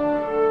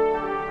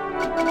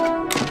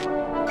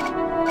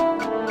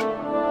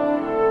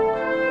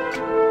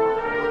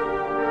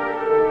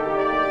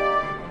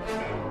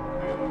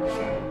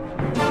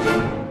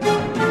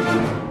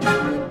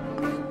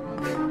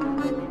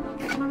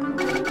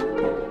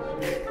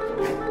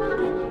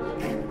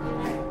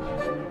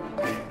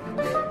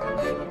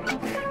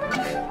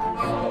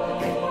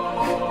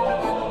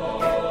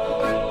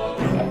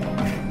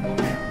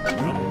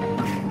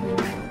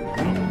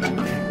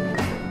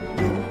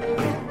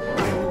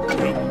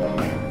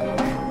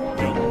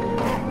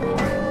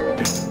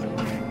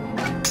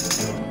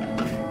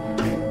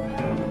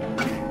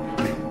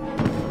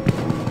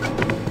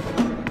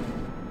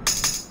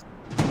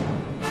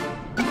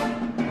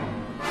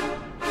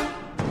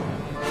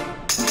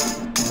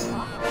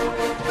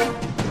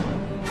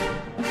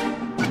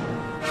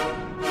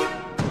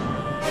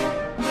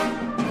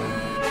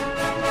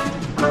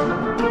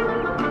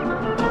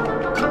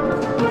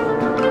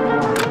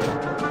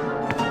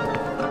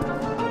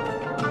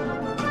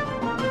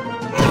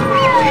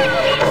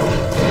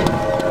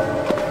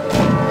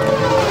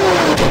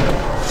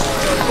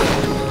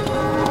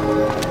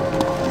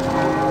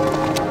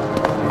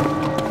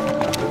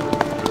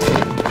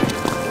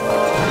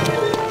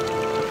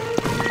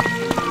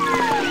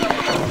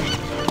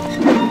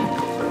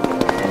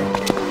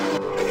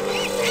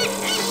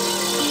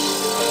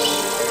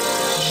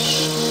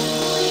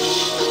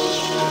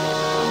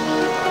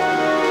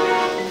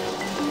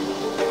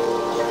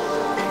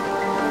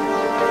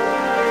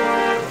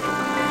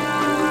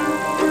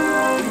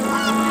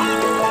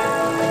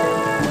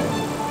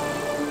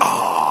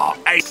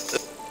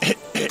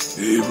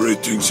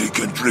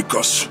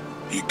 Ulricus.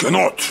 He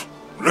cannot.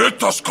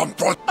 Let us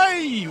confront.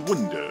 I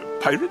wonder,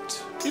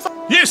 pirate, if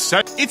Yes,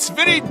 sir. It's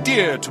very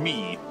dear to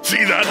me.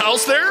 See that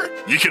house there?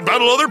 You can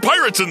battle other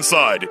pirates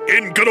inside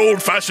in good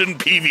old-fashioned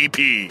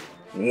PvP.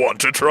 Want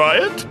to try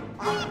it?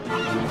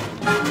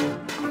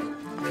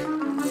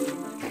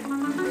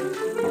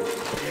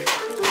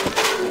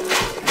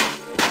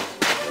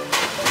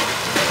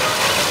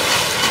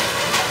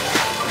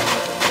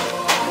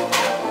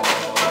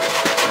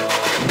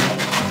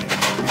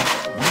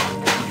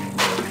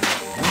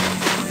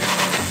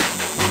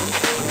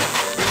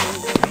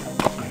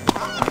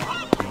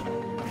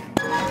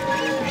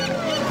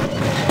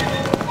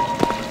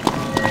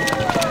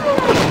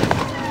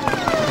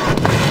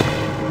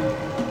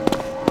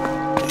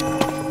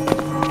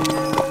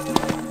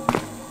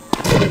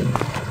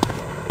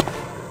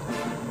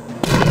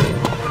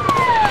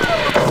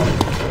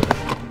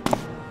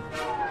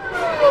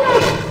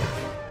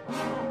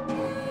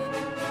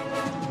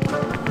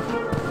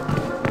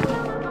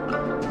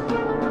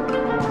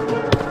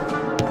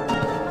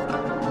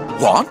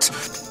 What?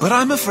 But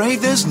I'm afraid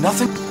there's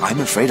nothing. I'm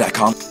afraid I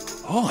can't.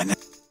 Oh, and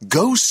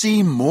go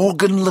see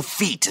Morgan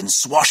Lafitte in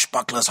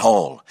Swashbuckler's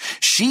Hall.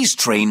 She's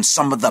trained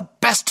some of the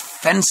best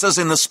fencers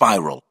in the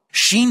Spiral.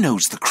 She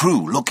knows the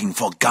crew looking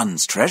for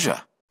Gun's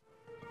treasure.